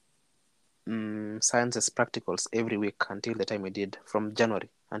did sciences practicals every week until the time we did, from January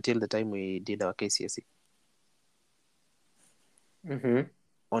until the time we did our KCSE. Mm-hmm.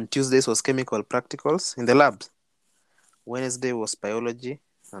 On Tuesdays was chemical practicals in the labs. Wednesday was biology,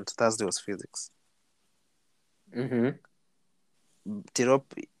 and Thursday was physics. Mm-hmm. Tirop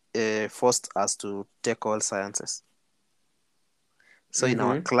forced us to take all sciences. So in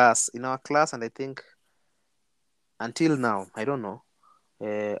our class, and I think until now, I don't know,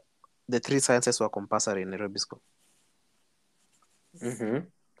 the 3 sciences were compulsory in Nairobi school. Mm-hmm.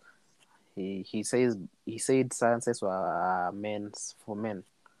 He said sciences were men's for men.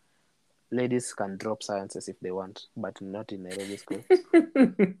 Ladies can drop sciences if they want, but not in Nairobi school.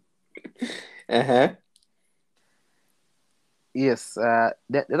 Uh-huh. Yes, the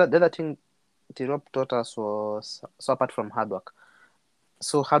other thing Tirop taught us was, so apart from hard work.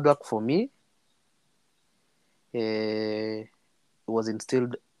 So hard work for me was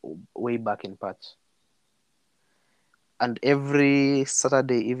instilled way back in Patch. And every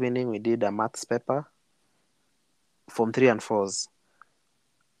Saturday evening we did a maths paper, Form 3 and 4s.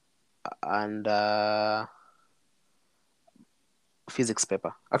 And physics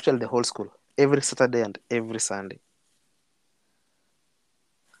paper. Actually, the whole school. Every Saturday and every Sunday.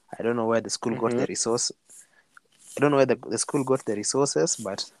 I don't know where the school got the resource. I don't know where the school got the resources,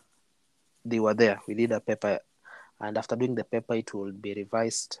 but they were there. We did a paper, and after doing the paper, it will be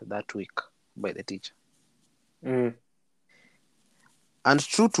revised that week by the teacher. Mm. And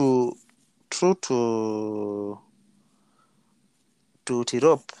true to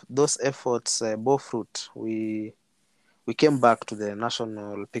Tirop, those efforts bore fruit. We came back to the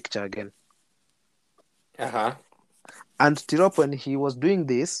national picture again. Uh-huh. And Tirop, when he was doing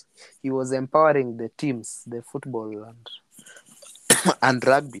this, he was empowering the teams, the football and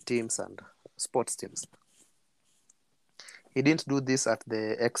rugby teams and sports teams. He didn't do this at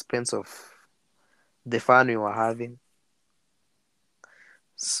the expense of the fun we were having.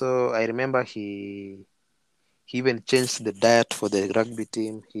 So I remember he even changed the diet for the rugby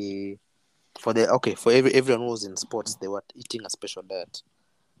team. For everyone who was in sports, they were eating a special diet.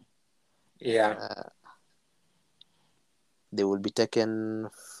 Yeah. They will be taken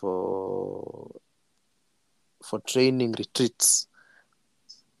for training retreats.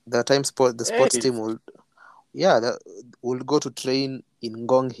 The time the sports team will go to train in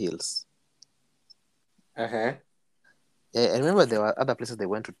Ngong Hills. Uh-huh. I remember there were other places they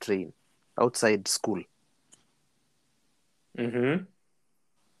went to train outside school. Mm-hmm.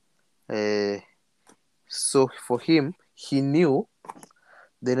 So for him, he knew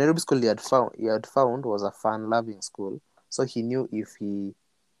the Nairobi school he had found was a fun-loving school. So he knew if he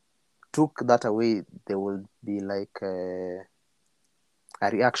took that away, there would be like a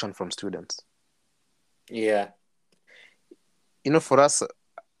reaction from students. Yeah. For us,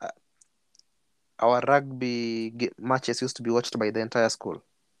 our rugby matches used to be watched by the entire school.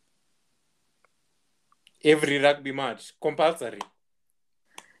 Every rugby match, compulsory.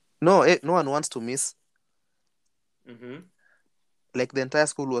 No one wants to miss. Mm-hmm. Like the entire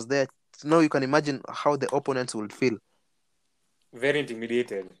school was there. Now you can imagine how the opponents would feel. Very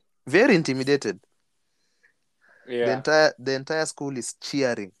intimidated. Very intimidated. Yeah. The entire school is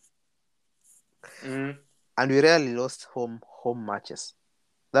cheering. Mm. And we rarely lost home matches.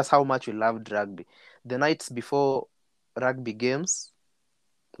 That's how much we loved rugby. The nights before rugby games,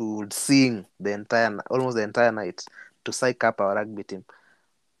 we would sing almost the entire night to psych up our rugby team.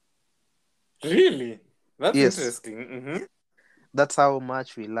 Really? That's Yes. interesting. Mm-hmm. That's how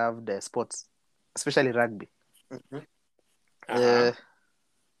much we loved sports, especially rugby. Mm-hmm. Uh-huh.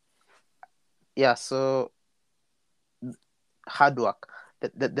 Yeah, so hard work.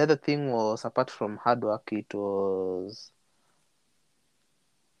 The other thing was, apart from hard work, it was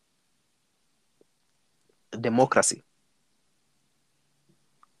democracy.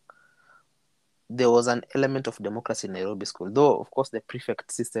 There was an element of democracy in Nairobi school, though of course the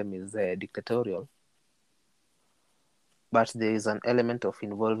prefect system is dictatorial, but there is an element of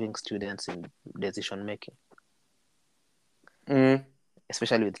involving students in decision making,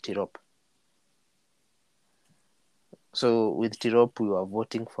 especially with Tirop. So with Tirop, we were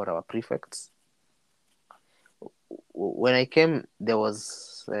voting for our prefects. when I came, there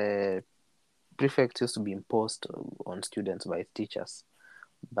was prefects used to be imposed on students by teachers,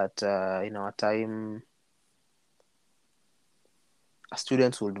 but in our time,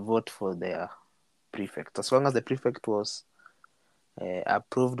 students would vote for their prefect as long as the prefect was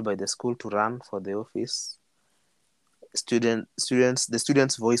approved by the school to run for the office. The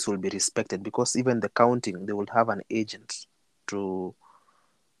students' voice will be respected, because even the counting, they will have an agent to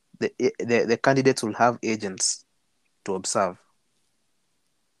the candidates will have agents to observe.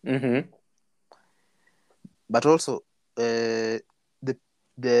 Mm-hmm. But also the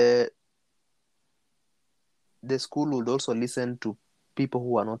the the school would also listen to people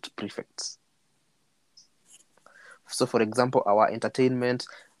who are not prefects. So for example, our entertainment.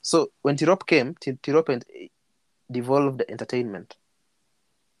 So when Tirop came, Tirop devolved entertainment.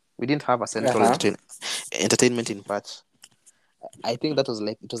 We didn't have a central Uh-huh. entertainment in Patch. I think it was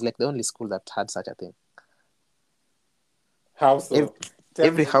like the only school that had such a thing. How Ev- so? Tell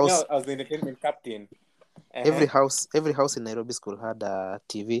every me. Me, house I was the entertainment captain. Uh-huh. every house in Nairobi school had a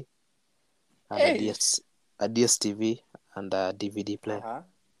TV and Hey. a DSTV and a DVD player. Uh-huh.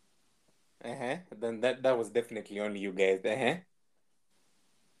 Uh-huh. Then that was definitely only you guys. Uh-huh.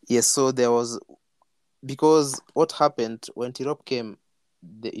 Yes, so there was, because what happened when Tirop came,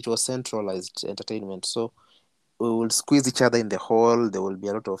 it was centralized entertainment. So we will squeeze each other in the hall. There will be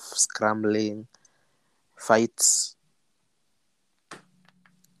a lot of scrambling, fights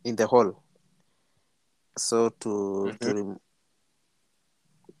in the hall. So Mm-hmm.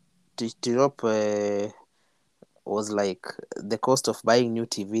 Tirop was like, the cost of buying new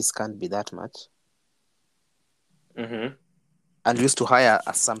TVs can't be that much. Mm-hmm. And we used to hire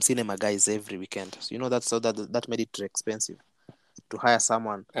some cinema guys every weekend. So that made it too expensive to hire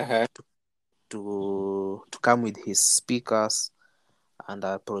someone Uh-huh. to come with his speakers and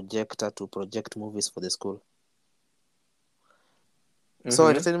a projector to project movies for the school. So Mm-hmm.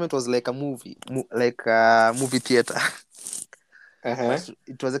 entertainment was like a like a movie theater. Uh-huh. But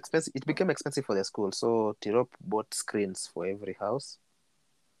it was expensive. It became expensive for the school. So Tirop bought screens for every house,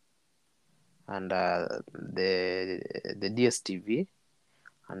 and the DSTV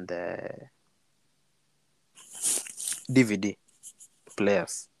and the DVD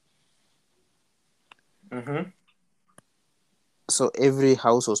players. Mm-hmm. So every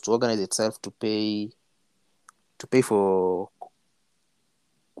house was to organize itself to pay for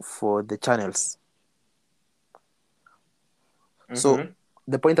the channels. So Mm-hmm.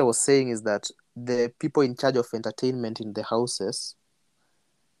 the point I was saying is that the people in charge of entertainment in the houses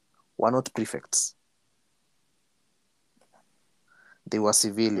were not prefects. They were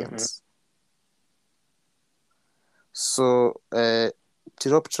Mm-hmm. civilians. So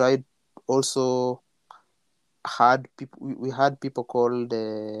Tirop tried also had people we had people called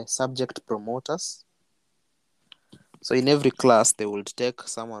subject promoters. So in every class they would take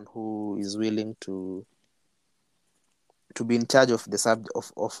someone who is willing to be in charge of the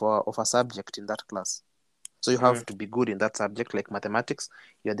of a subject in that class. So you have to be good in that subject, like mathematics.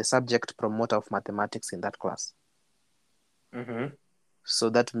 You're the subject promoter of mathematics in that class. Mm-hmm. So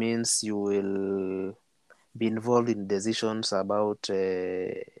that means you will be involved in decisions about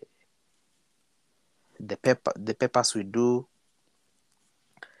the papers we do.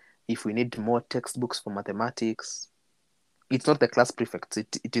 If we need more textbooks for mathematics, it's not the class prefects.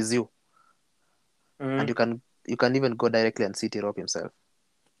 It is you, and Mm-hmm. you can even go directly and see Tirop himself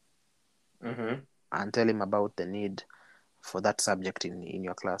Mm-hmm. and tell him about the need for that subject in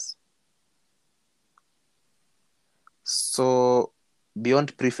your class. So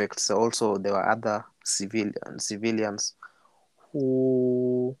beyond prefects, also there were other civilians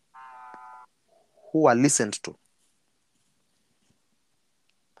who who are listened to.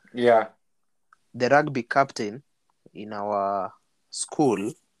 Yeah. The rugby captain in our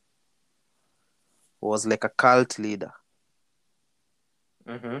school was like a cult leader.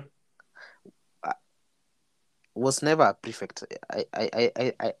 Mm-hmm. Was never a prefect.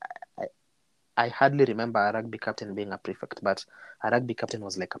 I hardly remember a rugby captain being a prefect, but a rugby captain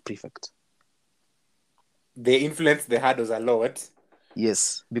was like a prefect. The influence they had was a lot.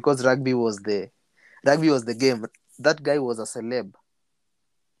 Yes, because rugby was the game. That guy was a celeb.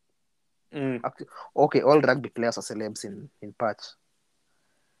 Mm. Okay, all rugby players are celebs in Patch,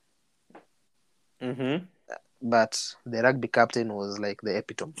 Mm-hmm. but the rugby captain was like the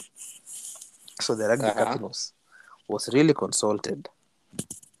epitome. So the rugby Uh-huh. captain was really consulted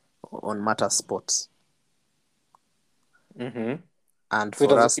on matter sports, Mm-hmm. and So it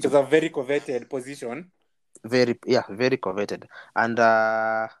for was us it to was a very coveted position. very coveted, and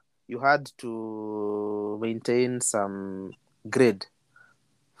you had to maintain some grade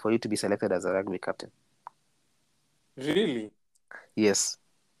for you to be selected as a rugby captain. Really? Yes,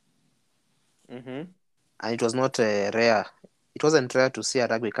 Mm-hmm. and it was not rare. It wasn't rare to see a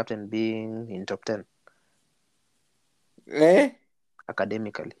rugby captain being in top 10 Eh?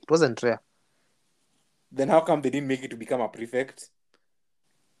 academically. It wasn't rare. Then how come they didn't make it to become a prefect?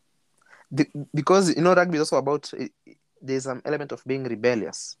 Because rugby is also about there's some element of being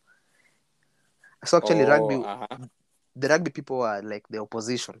rebellious. So actually, Oh, rugby, the rugby people are like the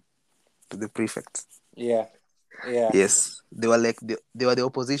opposition to the prefects. Yeah. Yeah. Yes, they were like they were the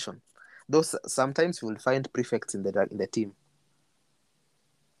opposition. Though sometimes you will find prefects in the team,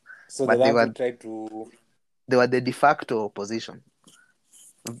 So the but they rugby were tried to. they were the de facto opposition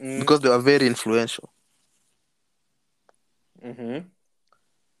Mm. because they were very influential. Mm-hmm.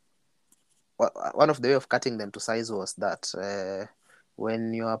 One of the way of cutting them to size was that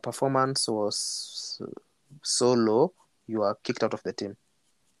when your performance was so low, you are kicked out of the team.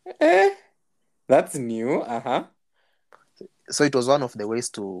 Eh? That's new. Uh-huh. So it was one of the ways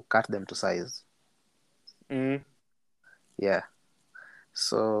to cut them to size. Mm. Yeah.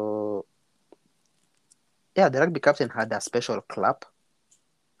 So yeah, the rugby captain had a special clap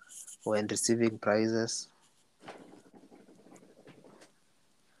when receiving prizes.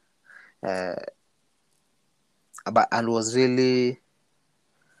 Uh, and was really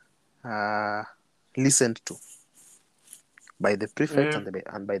uh, listened to by the prefects Mm.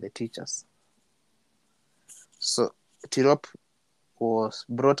 and by the teachers. So Tirop was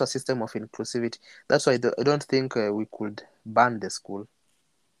brought a system of inclusivity. That's why I don't think we could ban the school.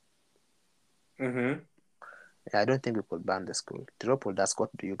 Mm-hmm. I don't think we could ban the school. Tirop would ask,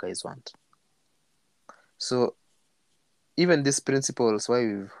 "What do you guys want?" So even these principles, why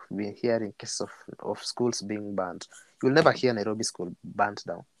we've been hearing cases of schools being banned, you'll never hear Nairobi school banned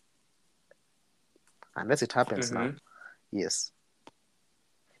down unless it happens now. Mm-hmm. Yes,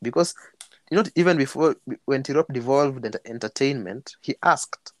 because even before when Tirop devolved into entertainment, he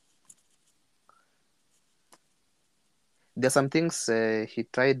asked. There are some things he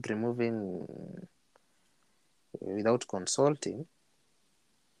tried removing without consulting.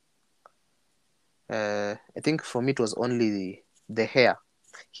 I think for me it was only the hair.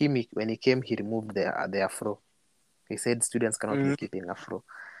 When he came, he removed the afro. He said students cannot be Mm. keeping afro.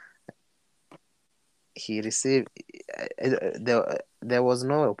 He received there was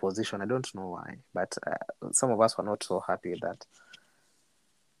no opposition. I don't know why, but some of us were not so happy with that.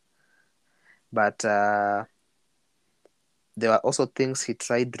 But there were also things he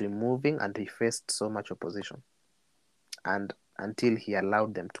tried removing, and he faced so much opposition, and until he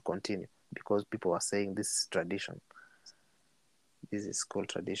allowed them to continue because people were saying this is tradition. This is school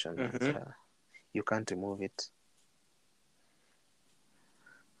tradition, and Mm-hmm. you can't remove it.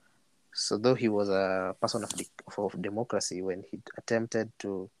 So though he was a person of democracy, when he attempted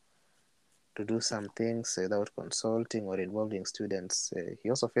to do some things without consulting or involving students, he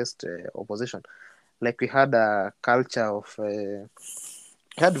also faced opposition. Like we had a culture of, we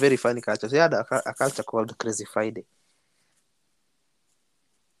had very funny cultures. We had a culture called Crazy Friday.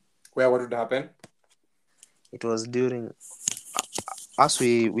 What would happen? It was during, as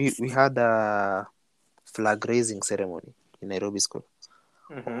we had a flag raising ceremony in Nairobi school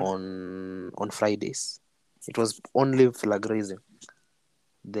Mm-hmm. on Fridays. It was only flag raising.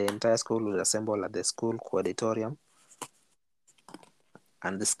 The entire school would assemble at the school auditorium,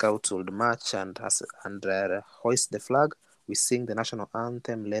 and the scouts would march and hoist the flag. We sing the national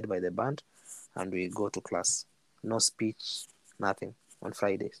anthem led by the band, and we go to class. No speech, nothing on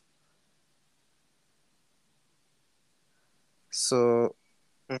Fridays. So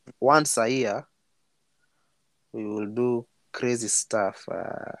once a year, we will do crazy stuff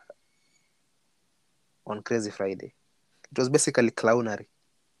on Crazy Friday. It was basically clownery.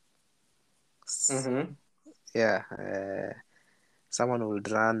 Mm-hmm. Yeah, someone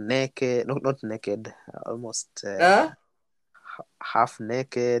would run naked, not naked, almost Ah? half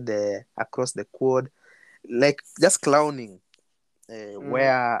naked across the quad, like just clowning.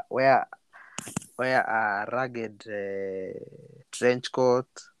 Mm. Wear a ragged trench coat.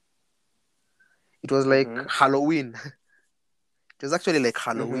 It was like Mm-hmm. Halloween. It was actually like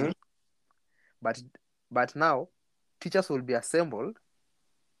Mm-hmm. Halloween, but now teachers will be assembled.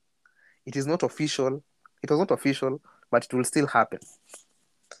 It is not official. It was not official, but it will still happen.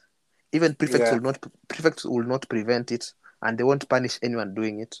 Even Yeah. prefects will not prevent it, and they won't punish anyone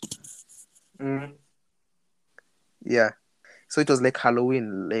doing it. Mm. Yeah. So it was like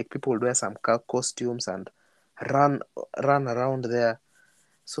Halloween. Like people would wear some costumes and run run around there.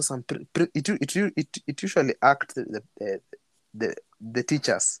 So it usually act the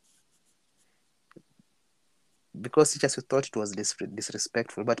teachers. because teachers thought it was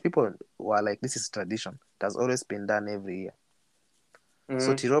disrespectful, but people were like, this is tradition. It has always been done every year.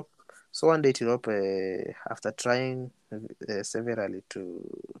 So Tirop, so one day Tirop, after trying severally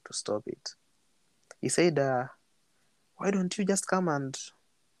to stop it, he said, "Why don't you just come and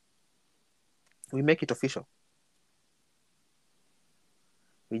we make it official?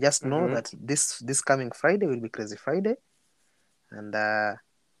 We just know that this coming Friday will be Crazy Friday, and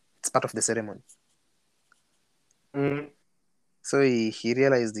it's part of the ceremony." So he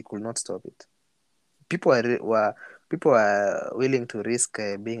realized he could not stop it. People were willing to risk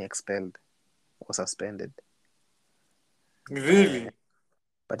being expelled or suspended. Really?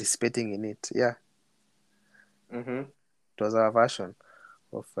 Participating in it. Yeah. Mm-hmm. It was our version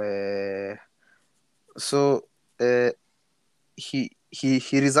of so he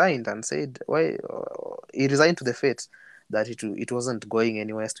resigned and said why he resigned to the fate that it wasn't going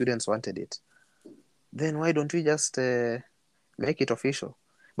anywhere. Students wanted it. Then why don't we just make it official?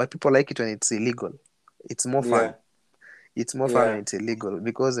 But people like it when it's illegal. It's more fun. Yeah. It's more fun when Yeah. it's illegal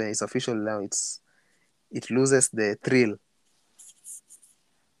because it's official now. It loses the thrill.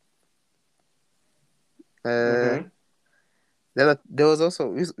 Mm-hmm. There was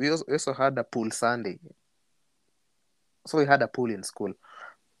also we also had a pool Sunday. So we had a pool in school.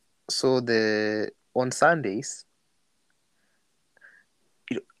 So on Sundays,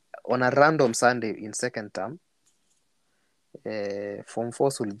 on a random Sunday in second term, Form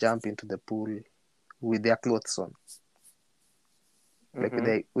 4s will jump into the pool with their clothes on,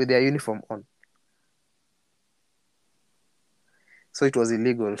 like with their uniform on. So it was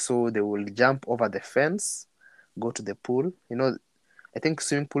illegal. So they will jump over the fence, go to the pool. I think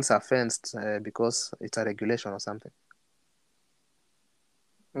swimming pools are fenced because it's a regulation or something.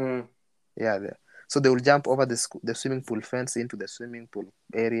 Yeah, so they will jump over the swimming pool fence into the swimming pool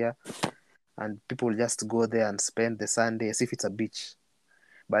area, and people will just go there and spend the Sunday as if it's a beach.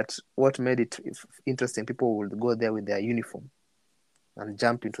 But what made it interesting, people would go there with their uniform and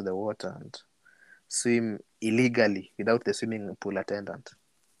jump into the water and swim illegally without the swimming pool attendant.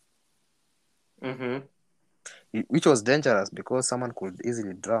 Which was dangerous because someone could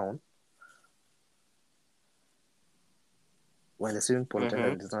easily drown when the swimming pool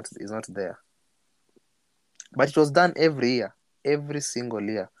attendant is not there. But it was done every year, every single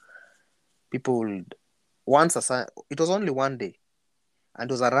year. People would it was only one day, and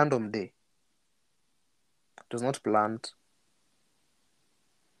it was a random day. It was not planned.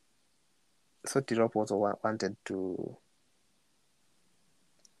 So Tirop also wanted to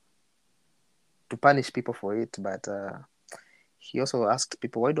punish people for it, but he also asked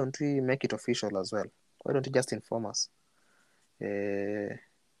people, why don't we make it official as well? Why don't you just inform us when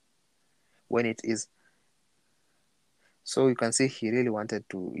it is? So you can see he really wanted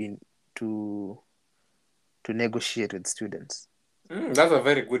to negotiate with students. That's a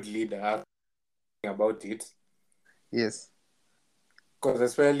very good leader about it. Yes. Because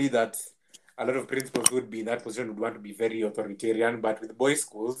especially that a lot of principals who would be in that position would want to be very authoritarian, but with boys'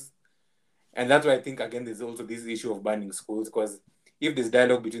 schools, and that's why I think again there's also this issue of banning schools, because if there's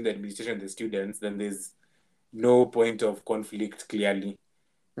dialogue between the administration and the students, then there's no point of conflict clearly,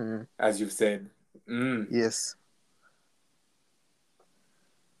 as you've said. Yes.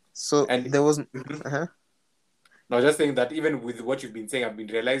 So And there was I was just saying that even with what you've been saying, I've been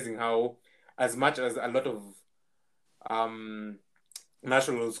realizing how, as much as a lot of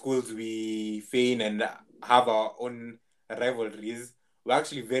national schools we feign and have our own rivalries, we're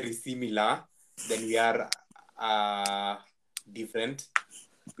actually very similar than we are different.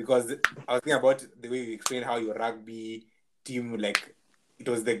 Because I was thinking about the way you explained how your rugby team, like, it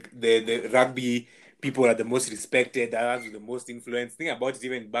was the rugby people are the most respected, others with the most influence. Think about it,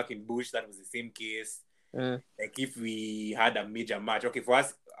 even back in Bush, that was the same case. Like if we had a major match, okay, for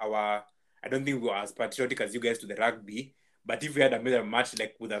us, I don't think we were as patriotic as you guys to the rugby, but if we had a major match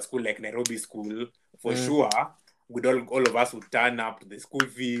like with a school like Nairobi school, for sure, with all of us would turn up to the school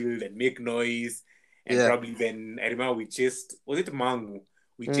field and make noise. And probably then I remember we chased, was it Mangu?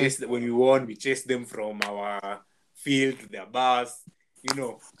 We chased, when we won, we chased them from our field to their bus,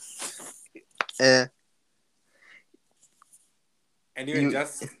 and even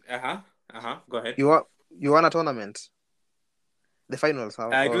just go ahead. You won a tournament, the finals,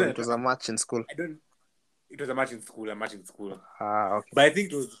 or it was a match in school? It was a match in school. Okay. But I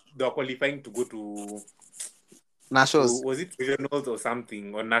think they were qualifying to go to nationals. Was it regionals or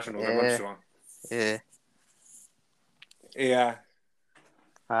something, or nationals? I'm not sure. Yeah.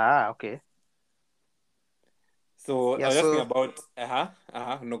 Okay. So I was just thinking about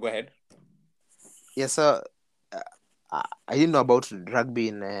no, go ahead. Yes, sir. I didn't know about rugby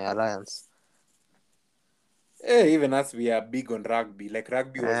in Alliance. Even us, we are big on rugby. Like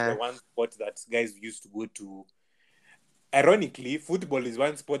rugby was the Uh, one sport that guys used to go to. Ironically, football is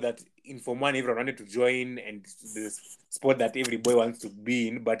one sport that in Form 1 everyone wanted to join, and the sport that every boy wants to be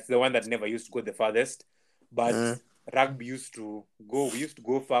in, but it's the one that never used to go the farthest. But mm, rugby used to go, we used to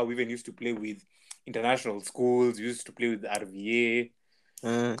go far. We even used to play with international schools, we used to play with RVA.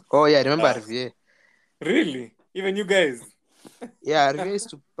 Oh yeah, I remember Uh, RVA. really? Even you guys? Yeah, RVA used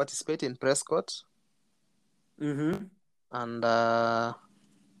to participate in Prescott, Mm-hmm. and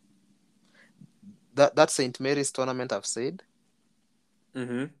that St. Mary's tournament I've said.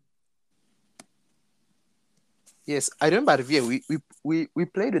 Mm-hmm. Yes, I remember RVA. We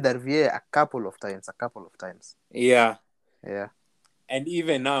played with RVA a couple of times. Yeah. Yeah. And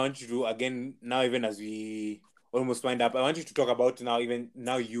even now, I want you to, again, now, even as we almost wind up, I want you to talk about now, even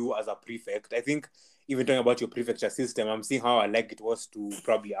now, you as a prefect. I think, even talking about your prefecture system, I'm seeing how alike it was to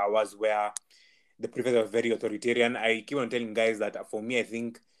probably ours, where the prefects are very authoritarian. I keep on telling guys that for me, I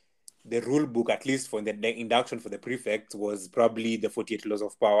think the rule book, at least for the induction for the prefects, was probably the 48 laws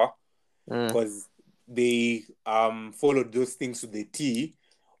of power, Mm, because they followed those things to the T,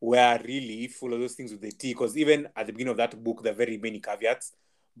 where really follow those things with the T, because even at the beginning of that book there are very many caveats,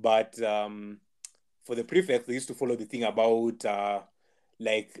 but for the prefects they used to follow the thing about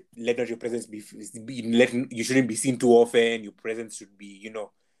like, let not your presence you shouldn't be seen too often, your presence should be,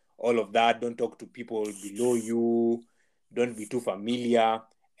 all of that, don't talk to people below you, don't be too familiar.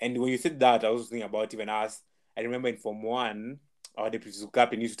 And when you said that, I was thinking about even us. I remember in Form 1, our deputy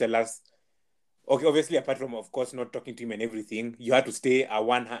captain used to tell us, okay, obviously, apart from, of course, not talking to him and everything, you had to stay at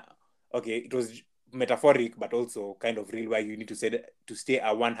okay, it was metaphoric, but also kind of real, where you need to stay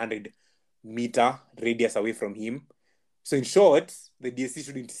a 100-meter radius away from him. So, in short, the DSC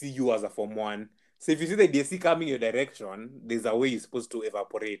shouldn't see you as a Form 1. So, if you see the DSC coming your direction, there's a way you're supposed to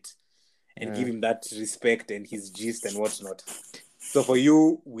evaporate and give mm. him that respect and his gist and whatnot. So, for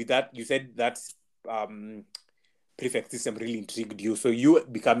you, with that, you said that um, prefect system really intrigued you. So you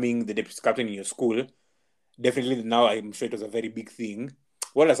becoming the deputy captain in your school, definitely now I'm sure it was a very big thing.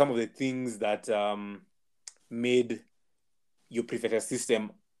 What are some of the things that made your prefect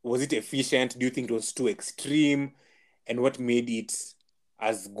system? Was it efficient? Do you think it was too extreme? And what made it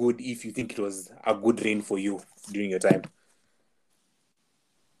as good, if you think it was a good reign for you during your time?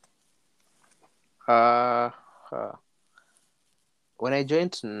 Uh, uh, when I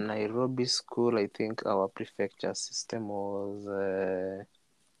joined Nairobi school, I think our prefecture system was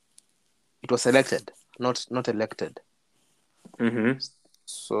it was selected, not elected. Mm-hmm.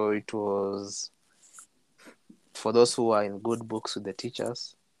 So it was for those who are in good books with the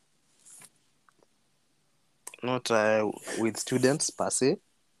teachers, not with students per se.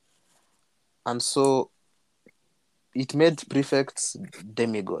 And so it made prefects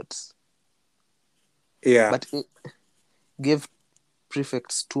demigods, Yeah. but it gave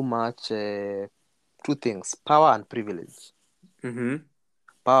prefects too much, two things: power and privilege. Mm-hmm.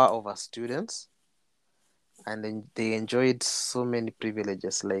 Power over students, and then they enjoyed so many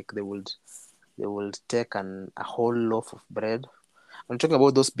privileges, like they would take a whole loaf of bread. I'm talking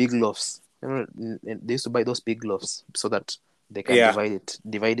about those big loaves. They used to buy those big loaves so that they can Yeah.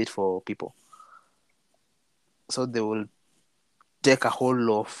 divide it for people. So they will take a whole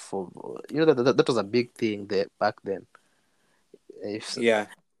loaf of, that was a big thing there back then. If, Yeah.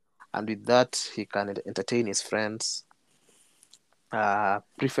 and with that he can entertain his friends.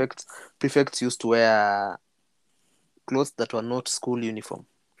 Prefects used to wear clothes that were not school uniform.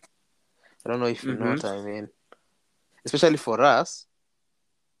 I don't know if you know Mm-hmm. what I mean. Especially for us,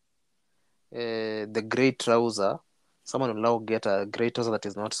 the grey trouser, someone will now get a grey trouser that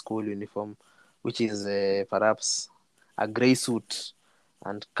is not school uniform, which is perhaps a grey suit,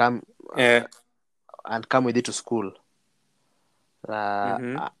 and come Yeah. with it to school, uh,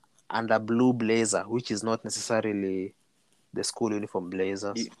 Mm-hmm. and a blue blazer, which is not necessarily the school uniform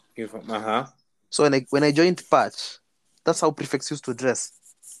blazers. Uh-huh. So when I joined Patch, that's how prefects used to dress,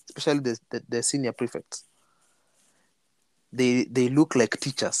 especially the senior prefects. They look like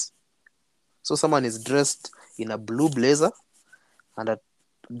teachers. So someone is dressed in a blue blazer and a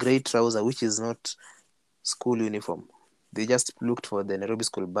grey trouser, which is not school uniform. They just looked for the Nairobi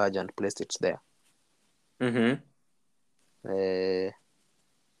school badge and placed it there. Mm-hmm. Uh,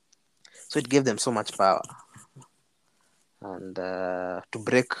 so it gave them so much power, and to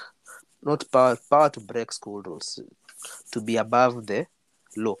break, not power to break school rules, to be above the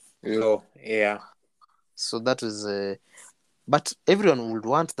law. Low. Yeah. So that is, but everyone would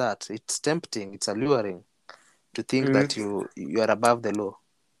want that. It's tempting. It's alluring to think that Mm-hmm. you are above the law,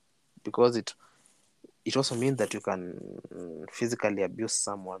 because it also means that you can physically abuse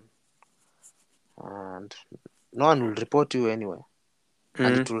someone, and no one will report you anyway.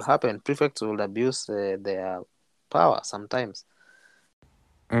 And Mm. it will happen. Prefects will abuse their power sometimes.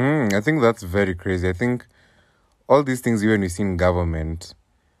 I think that's very crazy. I think all these things, even we see in government,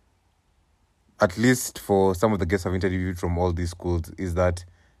 at least for some of the guests I've interviewed from all these schools, is that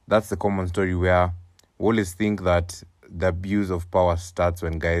that's the common story where we always think that the abuse of power starts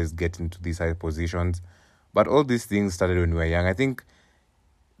when guys get into these high positions. But all these things started when we were young. I think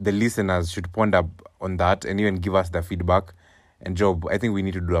the listeners should ponder on that and even give us their feedback. And Job, I think we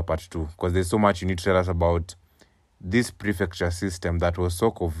need to do a part 2 because there's so much you need to tell us about this prefecture system that was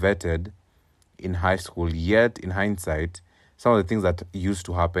so coveted in high school, yet in hindsight, some of the things that used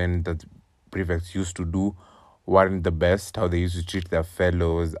to happen that prefects used to do weren't the best, how they used to treat their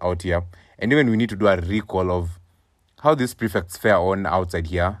fellows out here. And even we need to do a recall of how these prefects fare on outside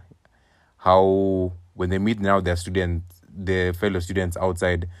here, how when they meet now their students, their fellow students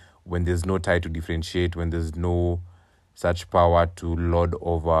outside, when there's no tie to differentiate, when there's no such power to lord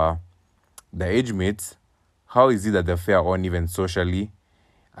over their age mates, how is it that they fare on even socially?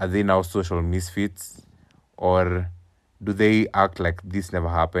 Are they now social misfits? Or do they act like this never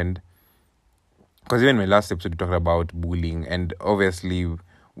happened? Because even in my last episode, we talked about bullying. And obviously,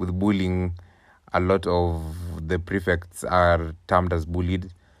 with bullying, a lot of the prefects are termed as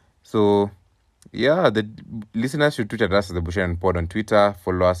bullied. So, yeah, the listeners should tweet at us at the Busharian Pod on Twitter,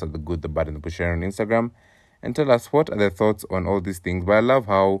 follow us at the Good, the Bad, and the Busharian on Instagram, and tell us what are their thoughts on all these things. But I love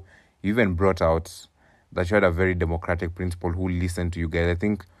how you even brought out that you had a very democratic principal who listened to you guys. I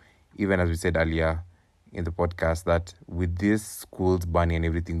think, even as we said earlier in the podcast, that with these schools banning and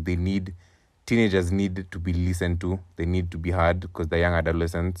everything, teenagers need to be listened to. They need to be heard because they're young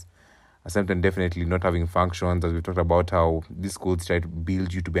adolescents. Sometimes definitely not having functions, as we talked about how these schools try to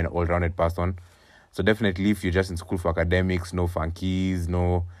build you to be an all-rounded person. So definitely if you're just in school for academics, no funkies,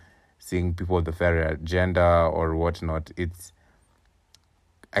 no seeing people with the fair agenda or whatnot,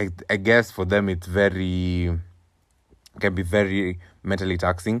 I guess for them can be very mentally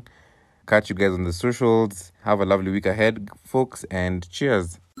taxing. Catch you guys on the socials. Have a lovely week ahead, folks, and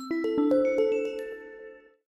cheers.